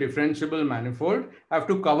that it's a differentiable manifold. I have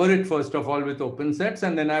to cover it first of all with open sets,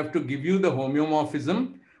 and then I have to give you the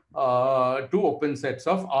homeomorphism to open sets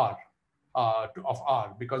of R,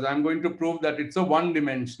 because I'm going to prove that it's a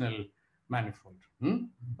one-dimensional manifold.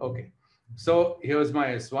 Okay, so here's my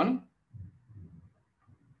S1.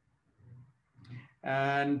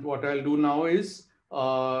 And what I'll do now is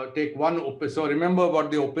take one open. So remember what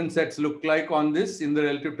the open sets look like on this in the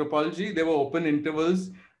relative topology. They were open intervals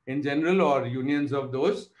in general or unions of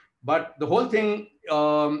those. But the whole thing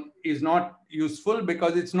is not useful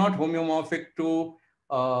because it's not homeomorphic to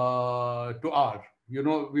R. You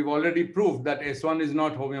know, we've already proved that S1 is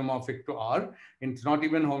not homeomorphic to R. It's not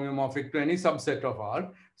even homeomorphic to any subset of R.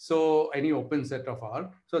 So any open set of R.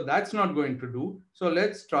 So that's not going to do. So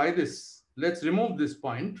let's try this. Let's remove this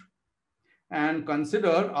point and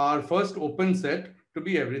consider our first open set to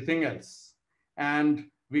be everything else. And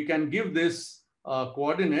we can give this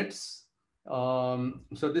coordinates.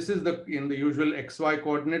 So this is in the usual XY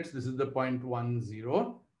coordinates. This is the point 1,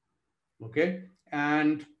 0. Okay.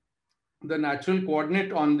 And the natural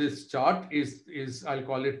coordinate on this chart is I'll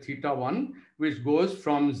call it θ1, which goes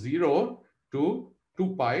from 0 to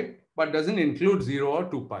 2 pi, but doesn't include 0 or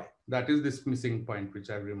 2 pi. That is this missing point which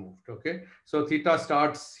I've removed. Okay, so theta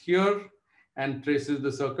starts here and traces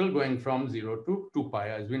the circle going from 0 to 2 pi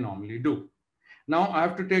as we normally do. Now I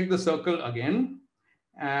have to take the circle again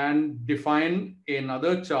and define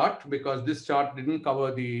another chart because this chart didn't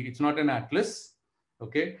cover it's not an atlas.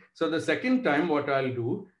 Okay, so the second time what I'll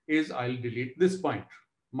do is I'll delete this point,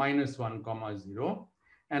 -1, 0,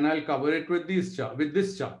 and I'll cover it with this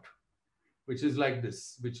chart, which is like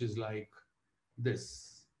this, which is like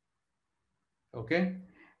this. Okay,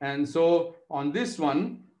 and so on this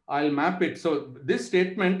one, I'll map it. So this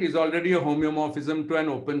statement is already a homeomorphism to an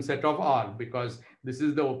open set of R, because this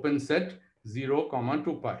is the open set 0,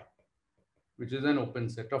 2 pi, which is an open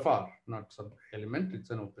set of R, not sub element, it's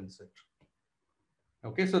an open set.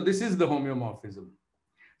 Okay, so this is the homeomorphism.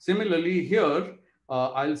 Similarly here,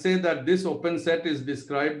 I'll say that this open set is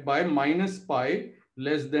described by minus pi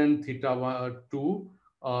less than theta 2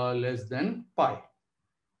 less than pi.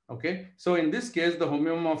 Okay, so in this case, the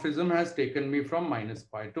homeomorphism has taken me from minus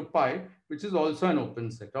pi to pi, which is also an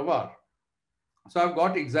open set of R. So I've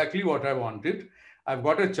got exactly what I wanted. I've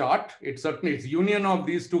got a chart. It's union of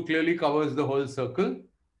these two clearly covers the whole circle.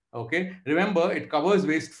 Okay, remember it covers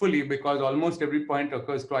wastefully because almost every point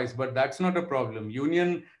occurs twice, but that's not a problem.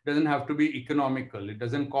 Union doesn't have to be economical. It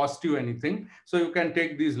doesn't cost you anything. So you can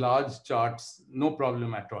take these large charts, no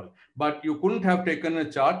problem at all. But you couldn't have taken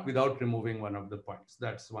a chart without removing one of the points.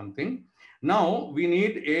 That's one thing. Now we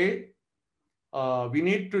need we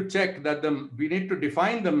need to check that we need to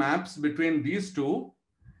define the maps between these two,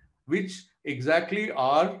 which exactly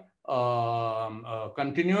are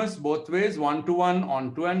continuous both ways, one-to-one,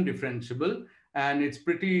 onto, and differentiable. And it's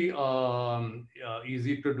pretty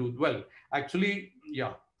easy to do. Well, actually,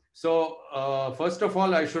 yeah. So first of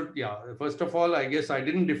all, I guess I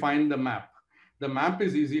didn't define the map. The map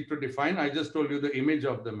is easy to define. I just told you the image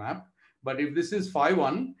of the map. But if this is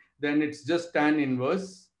phi1, then it's just tan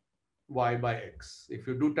inverse y by x. If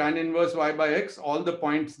you do tan inverse y by x, all the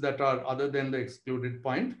points that are other than the excluded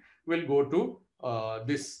point will go to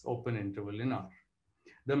this open interval in R.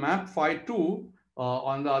 The map phi2,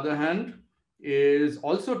 on the other hand, is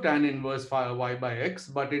also tan inverse y by x,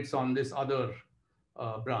 but it's on this other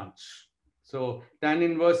branch. So tan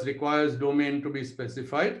inverse requires domain to be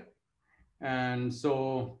specified. And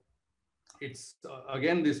so it's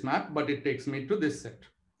again this map, but it takes me to this set.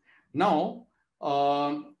 Now,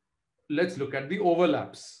 let's look at the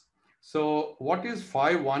overlaps. So what is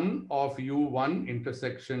phi1 of u1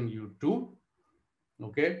 intersection u2?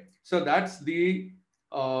 Okay, so that's the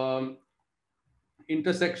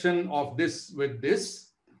intersection of this with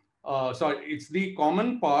this. Sorry, it's the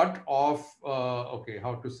common part of, okay,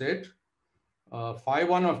 how to say it?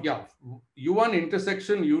 Phi1 of, yeah, u1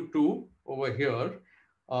 intersection u2 over here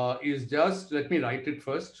is just, let me write it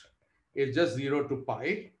first, is just 0 to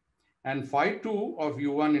pi. And phi2 of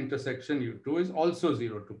u1 intersection u2 is also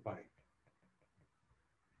 0 to pi.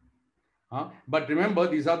 But remember,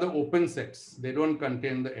 these are the open sets. They don't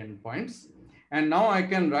contain the endpoints. And now I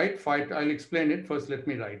can write phi, I'll explain it. First, let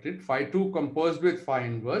me write it. Phi2 composed with phi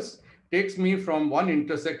inverse takes me from one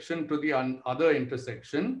intersection to the other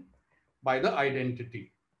intersection by the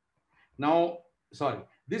identity. Now, sorry,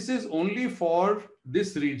 this is only for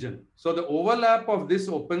this region. So the overlap of this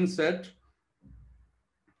open set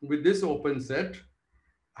with this open set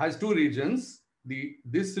has two regions,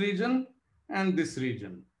 this region and this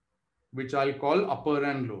region, which I'll call upper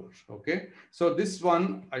and lower. Okay, so this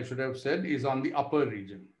one I should have said is on the upper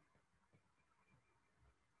region.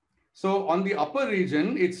 So on the upper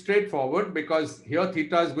region, it's straightforward because here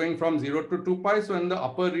theta is going from 0 to 2 pi. So in the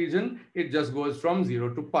upper region, it just goes from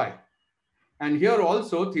 0 to pi. And here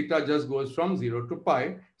also theta just goes from 0 to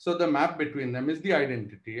pi. So the map between them is the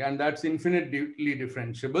identity, and that's infinitely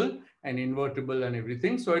differentiable and invertible and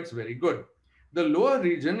everything. So it's very good. The lower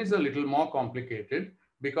region is a little more complicated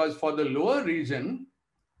because for the lower region,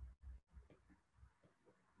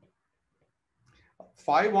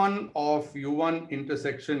 phi1 of u1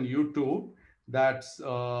 intersection u2, that's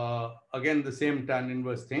again the same tan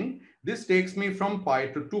inverse thing. This takes me from pi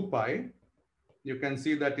to 2 pi. You can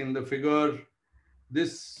see that in the figure,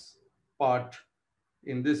 this part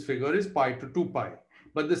in this figure is pi to 2 pi.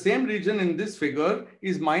 But the same region in this figure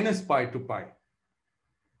is minus pi to pi.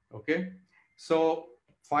 Okay, so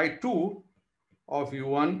phi2 of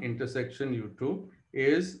u1 intersection u2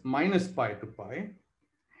 is minus pi to pi.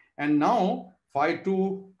 And now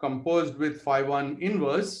phi2 composed with phi1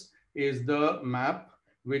 inverse is the map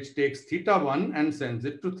which takes theta1 and sends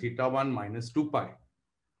it to theta1 minus 2 pi.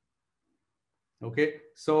 Okay,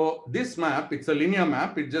 so this map, it's a linear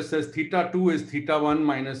map. It just says theta2 is theta1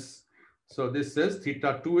 minus, so this says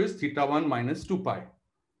theta2 is theta1 minus 2 pi.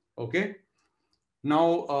 Okay,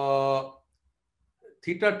 now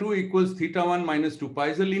theta2 equals theta1 minus 2 pi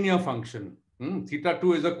is a linear function.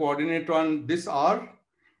 Theta2 is a coordinate on this r,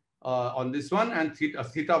 on this one, and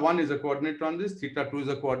theta1 is a coordinate on this, theta2 is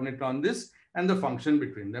a coordinate on this, and the function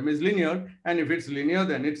between them is linear. And if it's linear,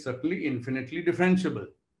 then it's certainly infinitely differentiable.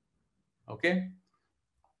 Okay,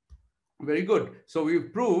 very good. So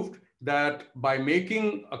we've proved that by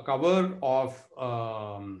making a cover of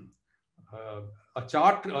a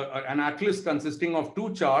chart, an atlas consisting of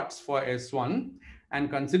two charts for S1, And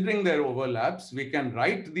considering their overlaps, we can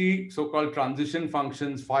write the so-called transition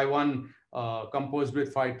functions phi1 composed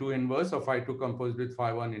with phi2 inverse or phi2 composed with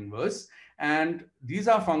phi1 inverse. And these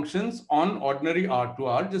are functions on ordinary R to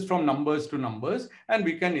R, just from numbers to numbers. And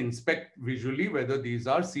we can inspect visually whether these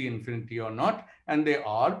are C infinity or not. And they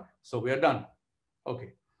are, so we are done.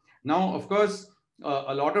 Okay. Now, of course,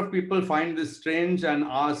 a lot of people find this strange and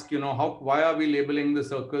ask, why are we labeling the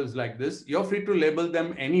circles like this? You're free to label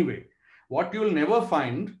them anyway. What you'll never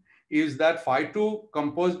find is that phi2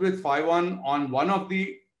 composed with phi1 on one of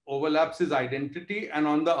the overlaps is identity and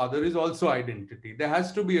on the other is also identity. There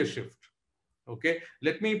has to be a shift. Okay,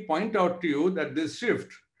 let me point out to you that this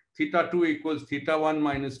shift, theta 2 equals theta 1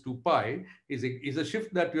 minus 2 pi, is a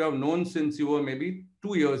shift that you have known since you were maybe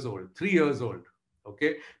 2 years old, 3 years old.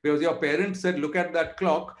 Okay, because your parents said, look at that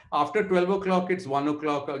clock, after 12 o'clock, it's 1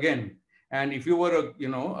 o'clock again. And if you were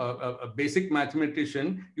a basic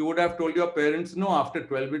mathematician, you would have told your parents, no, after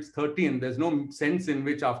 12, it's 13. There's no sense in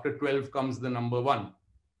which after 12 comes the number 1.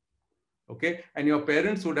 Okay, and your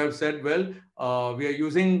parents would have said, well, we are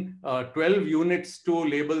using 12 units to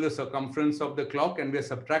label the circumference of the clock, and we are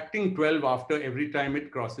subtracting 12 after every time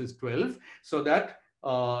it crosses 12, so that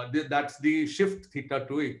that's the shift theta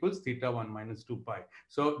 2 equals theta 1 minus 2 pi.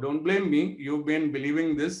 So don't blame me. You've been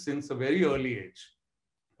believing this since a very early age.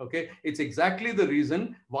 Okay, it's exactly the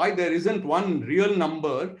reason why there isn't one real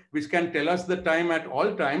number which can tell us the time at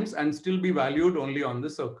all times and still be valued only on the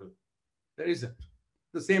circle. There isn't.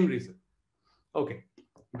 The same reason. Okay,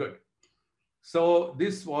 good. So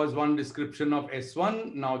this was one description of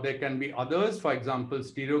S1. Now there can be others. For example,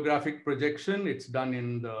 stereographic projection. It's done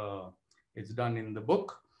in the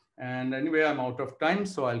book. And anyway, I'm out of time,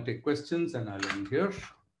 so I'll take questions and I'll end here.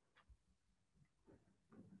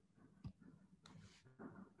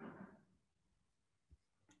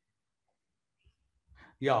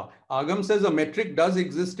 Yeah, Agam says a metric does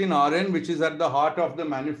exist in Rn, which is at the heart of the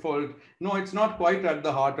manifold. No, it's not quite at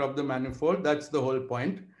the heart of the manifold. That's the whole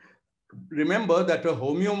point. Remember that a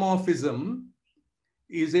homeomorphism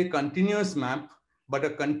is a continuous map, but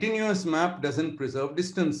a continuous map doesn't preserve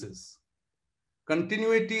distances.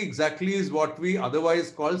 Continuity exactly is what we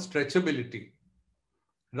otherwise call stretchability.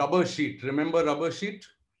 Rubber sheet, remember rubber sheet?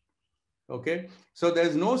 Okay, so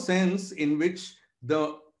there's no sense in which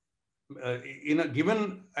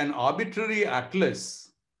given an arbitrary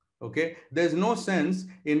atlas, okay, there's no sense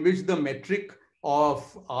in which the metric of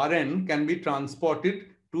Rn can be transported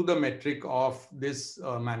to the metric of this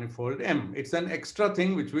manifold M. It's an extra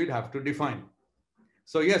thing which we'd have to define.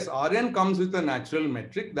 So yes, Rn comes with a natural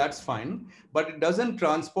metric, that's fine, but it doesn't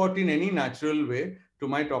transport in any natural way to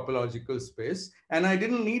my topological space. And I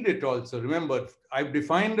didn't need it also. Remember, I've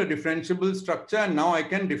defined a differentiable structure and now I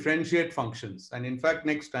can differentiate functions. And in fact,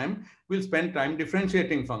 next time we'll spend time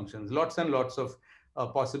differentiating functions, lots and lots of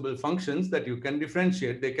possible functions that you can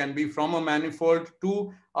differentiate. They can be from a manifold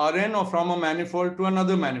to Rn or from a manifold to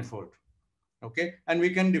another manifold. Okay, and we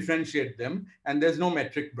can differentiate them and there's no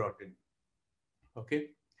metric brought in. Okay,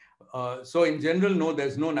 so in general, no,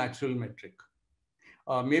 there's no natural metric.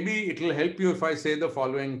 Maybe it will help you if I say the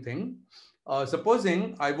following thing.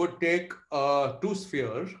 Supposing I would take two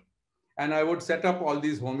spheres and I would set up all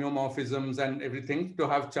these homeomorphisms and everything to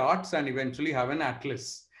have charts and eventually have an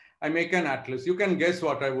atlas. I make an atlas. You can guess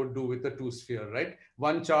what I would do with the two sphere, right?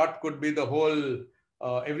 One chart could be the whole,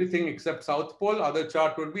 everything except South Pole. Other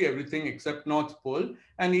chart would be everything except North Pole.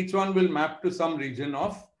 And each one will map to some region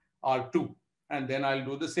of R2. And then I'll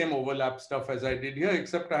do the same overlap stuff as I did here,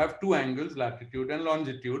 except I have two angles, latitude and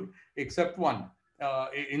longitude, except one,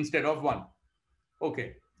 instead of one.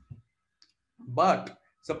 Okay. But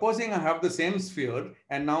supposing I have the same sphere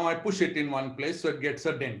and now I push it in one place so it gets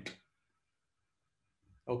a dent.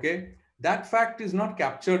 Okay. That fact is not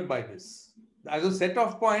captured by this. As a set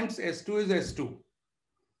of points, S2 is S2.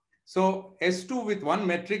 So S2 with one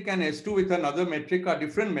metric and S2 with another metric are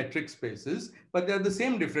different metric spaces, but they're the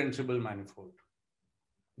same differentiable manifold.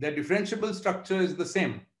 Their differentiable structure is the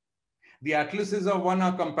same. The atlases of one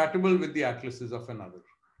are compatible with the atlases of another.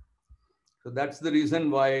 So that's the reason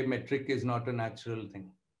why metric is not a natural thing.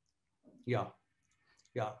 Yeah,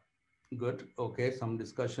 good. Okay, some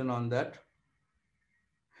discussion on that.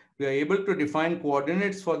 We are able to define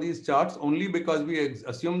coordinates for these charts only because we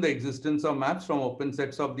assume the existence of maps from open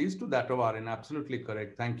sets of these to that of Rn. Absolutely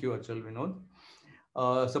correct. Thank you, Achal Vinod.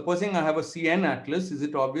 Supposing I have a Cn atlas, is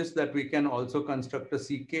it obvious that we can also construct a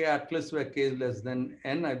Ck atlas where k is less than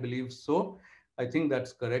n? I believe so. I think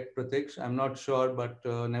that's correct, Pratesh. I'm not sure, but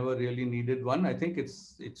never really needed one. I think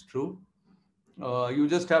it's true. You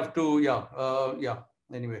just have to,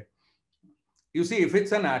 anyway. You see, if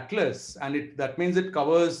it's an atlas and that means it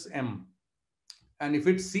covers M. And if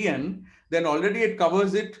it's Cn, then already it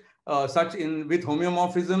covers it with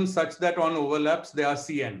homeomorphisms such that on overlaps they are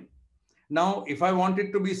Cn. Now, if I want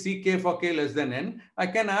it to be Ck for k less than n, I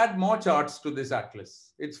can add more charts to this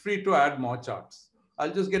atlas. It's free to add more charts.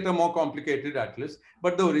 I'll just get a more complicated atlas,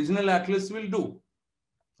 but the original atlas will do.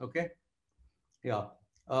 Okay. Yeah.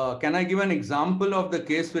 Can I give an example of the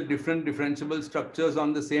case with different differentiable structures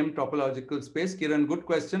on the same topological space? Kiran, good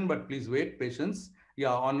question, but please wait, patience.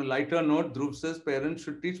 Yeah, on a lighter note, Dhruv says parents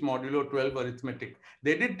should teach modulo 12 arithmetic.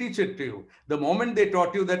 They did teach it to you. The moment they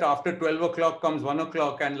taught you that after 12 o'clock comes 1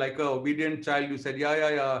 o'clock, and like an obedient child, you said,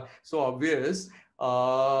 yeah, so obvious.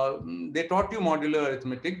 They taught you modular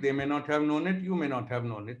arithmetic. They may not have known it. You may not have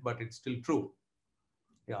known it, but it's still true.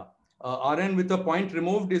 Yeah. Rn with a point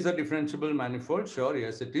removed is a differentiable manifold. Sure,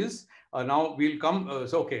 yes, it is. Now we'll come.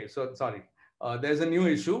 Sorry. There's a new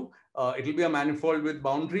issue. It will be a manifold with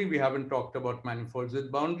boundary. We haven't talked about manifolds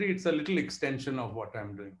with boundary. It's a little extension of what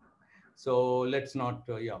I'm doing. So let's not,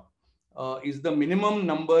 is the minimum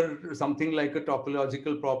number something like a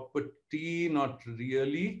topological property? Not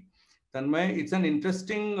really. Tanmay, it's an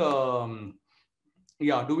interesting,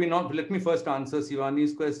 do we not, let me first answer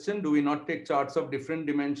Sivani's question. Do we not take charts of different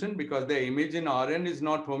dimension because the image in Rn is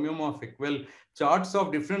not homeomorphic? Well, charts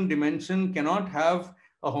of different dimension cannot have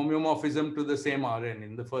a homeomorphism to the same Rn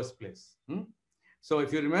in the first place. So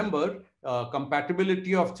if you remember,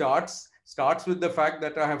 compatibility of charts starts with the fact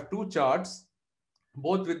that I have two charts,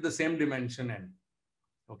 both with the same dimension n.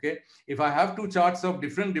 Okay, if I have two charts of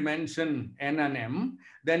different dimension n and m,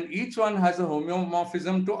 then each one has a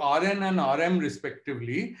homeomorphism to Rn and Rm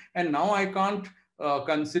respectively, and now I can't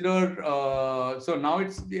consider. So now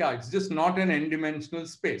it's just not an n-dimensional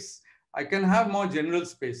space. I can have more general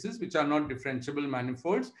spaces which are not differentiable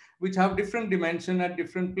manifolds, which have different dimension at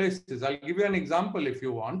different places. I'll give you an example if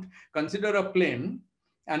you want. Consider a plane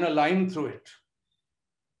and a line through it.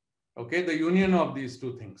 Okay, the union of these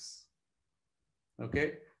two things.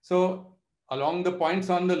 Okay, so along the points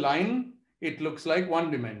on the line, it looks like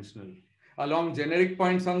one-dimensional. Along generic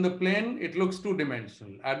points on the plane, it looks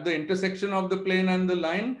two-dimensional. At the intersection of the plane and the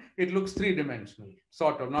line, it looks three-dimensional.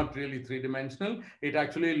 Sort of, not really three-dimensional. It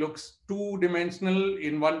actually looks two-dimensional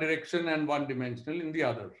in one direction and one-dimensional in the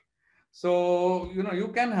other. So, you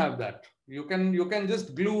can have that. You can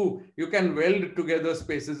just glue, you can weld together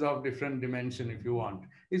spaces of different dimension if you want.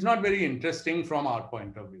 It's not very interesting from our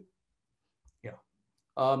point of view.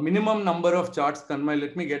 Minimum number of charts, Tanmay,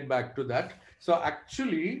 let me get back to that. So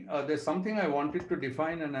actually, there's something I wanted to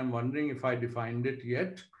define and I'm wondering if I defined it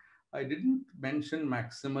yet. I didn't mention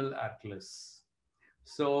maximal atlas.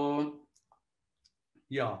 So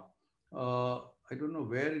yeah, I don't know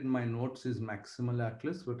where in my notes is maximal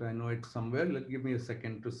atlas, but I know it's somewhere. Give me a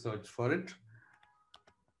second to search for it.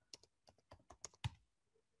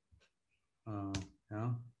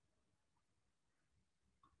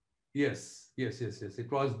 Yes.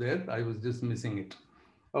 It was there. I was just missing it.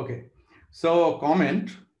 Okay. So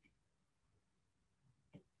comment.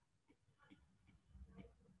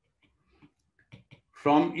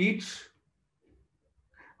 From each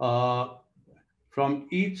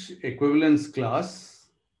equivalence class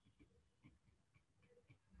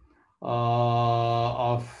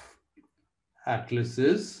of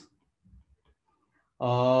atlases,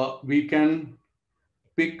 we can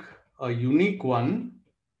pick a unique one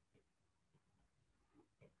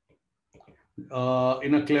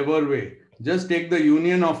in a clever way. Just take the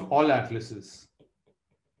union of all atlases.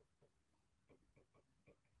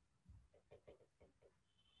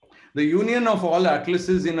 The union of all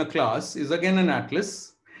atlases in a class is again an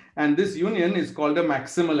atlas, and this union is called a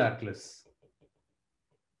maximal atlas.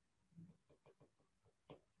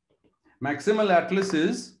 Maximal atlas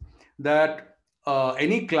is that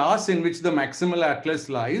any class in which the maximal atlas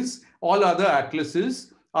lies, all other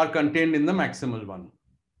atlases are contained in the maximal one.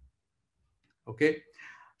 Okay.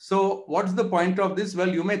 So what's the point of this? Well,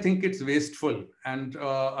 you may think it's wasteful. And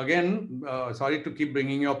again, sorry to keep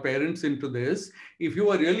bringing your parents into this. If you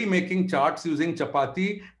were really making charts using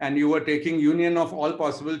chapati and you were taking union of all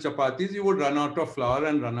possible chapatis, you would run out of flour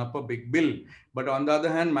and run up a big bill. But on the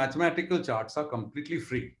other hand, mathematical charts are completely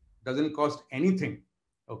free. Doesn't cost anything.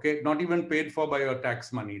 Okay, not even paid for by your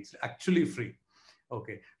tax money. It's actually free.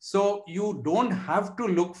 Okay, so you don't have to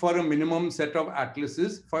look for a minimum set of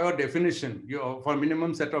atlases for your definition, for a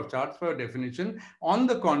minimum set of charts for your definition. On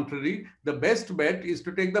the contrary, the best bet is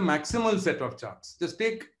to take the maximal set of charts. Just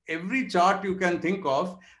take every chart you can think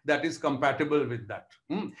of that is compatible with that.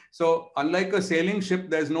 So unlike a sailing ship,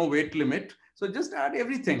 there's no weight limit. So just add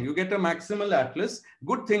everything. You get a maximal atlas.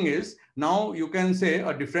 Good thing is now you can say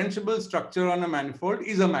a differentiable structure on a manifold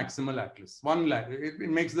is a maximal atlas. It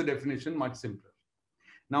makes the definition much simpler.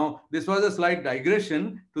 Now, this was a slight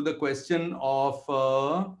digression to the question of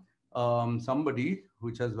somebody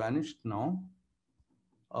which has vanished now.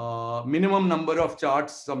 Minimum number of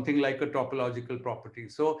charts, something like a topological property.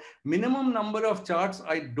 So minimum number of charts,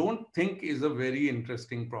 I don't think is a very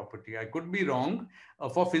interesting property. I could be wrong.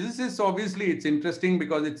 For physicists, obviously, it's interesting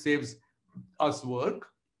because it saves us work.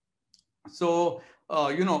 So,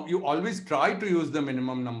 you always try to use the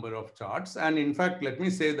minimum number of charts. And in fact, let me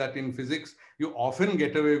say that in physics, you often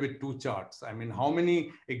get away with 2 charts. I mean, how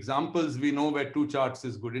many examples we know where 2 charts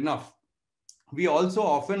is good enough? We also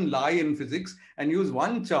often lie in physics and use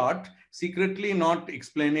 1 chart, secretly not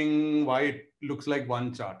explaining why it looks like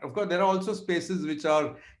 1 chart. Of course, there are also spaces which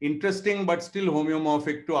are interesting, but still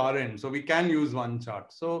homeomorphic to our end. So we can use 1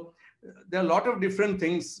 chart. So there are a lot of different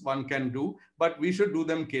things one can do, but we should do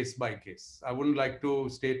them case by case. I wouldn't like to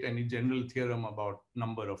state any general theorem about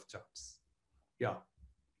number of charts. Yeah.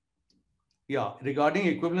 Yeah, regarding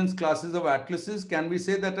equivalence classes of atlases, can we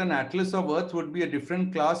say that an atlas of Earth would be a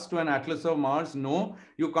different class to an atlas of Mars? No,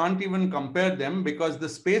 you can't even compare them because the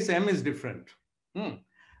space M is different.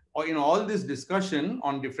 Or in all this discussion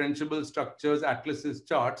on differentiable structures, atlases,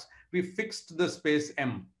 charts, we fixed the space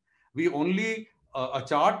M. We only, a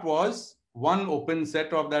chart was one open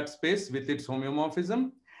set of that space with its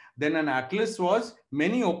homeomorphism. Then an atlas was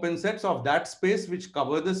many open sets of that space which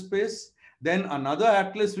cover the space. Then another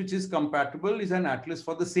atlas which is compatible is an atlas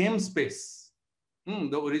for the same space.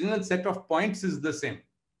 The original set of points is the same.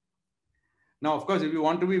 Now, of course, if you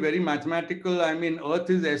want to be very mathematical, I mean, Earth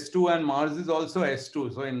is S2 and Mars is also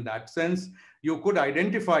S2. So in that sense, you could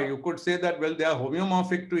identify, you could say that, well, they are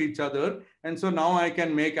homeomorphic to each other. And so now I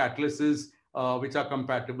can make atlases which are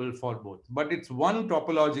compatible for both. But it's one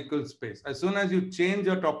topological space. As soon as you change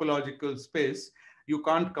your topological space, you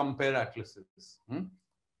can't compare atlases.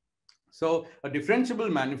 So a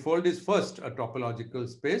differentiable manifold is first a topological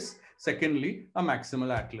space, secondly, a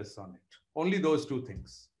maximal atlas on it. Only those 2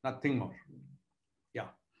 things, nothing more. Yeah,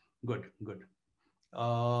 good.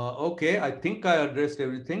 Okay, I think I addressed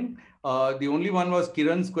everything. The only one was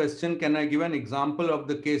Kiran's question. Can I give an example of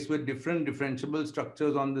the case with different differentiable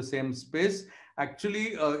structures on the same space?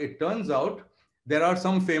 Actually, it turns out there are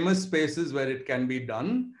some famous spaces where it can be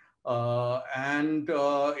done.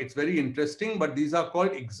 It's very interesting, but these are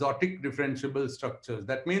called exotic differentiable structures.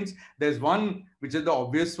 That means there's one which is the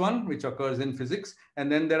obvious one, which occurs in physics,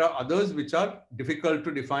 and then there are others which are difficult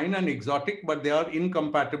to define and exotic, but they are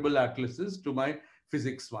incompatible atlases to my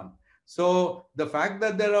physics one. So the fact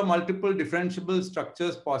that there are multiple differentiable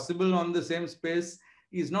structures possible on the same space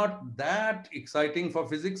is not that exciting for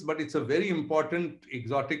physics, but it's a very important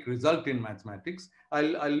exotic result in mathematics.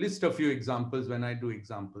 I'll list a few examples when I do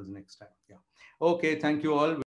examples next time. Yeah. Okay, thank you all.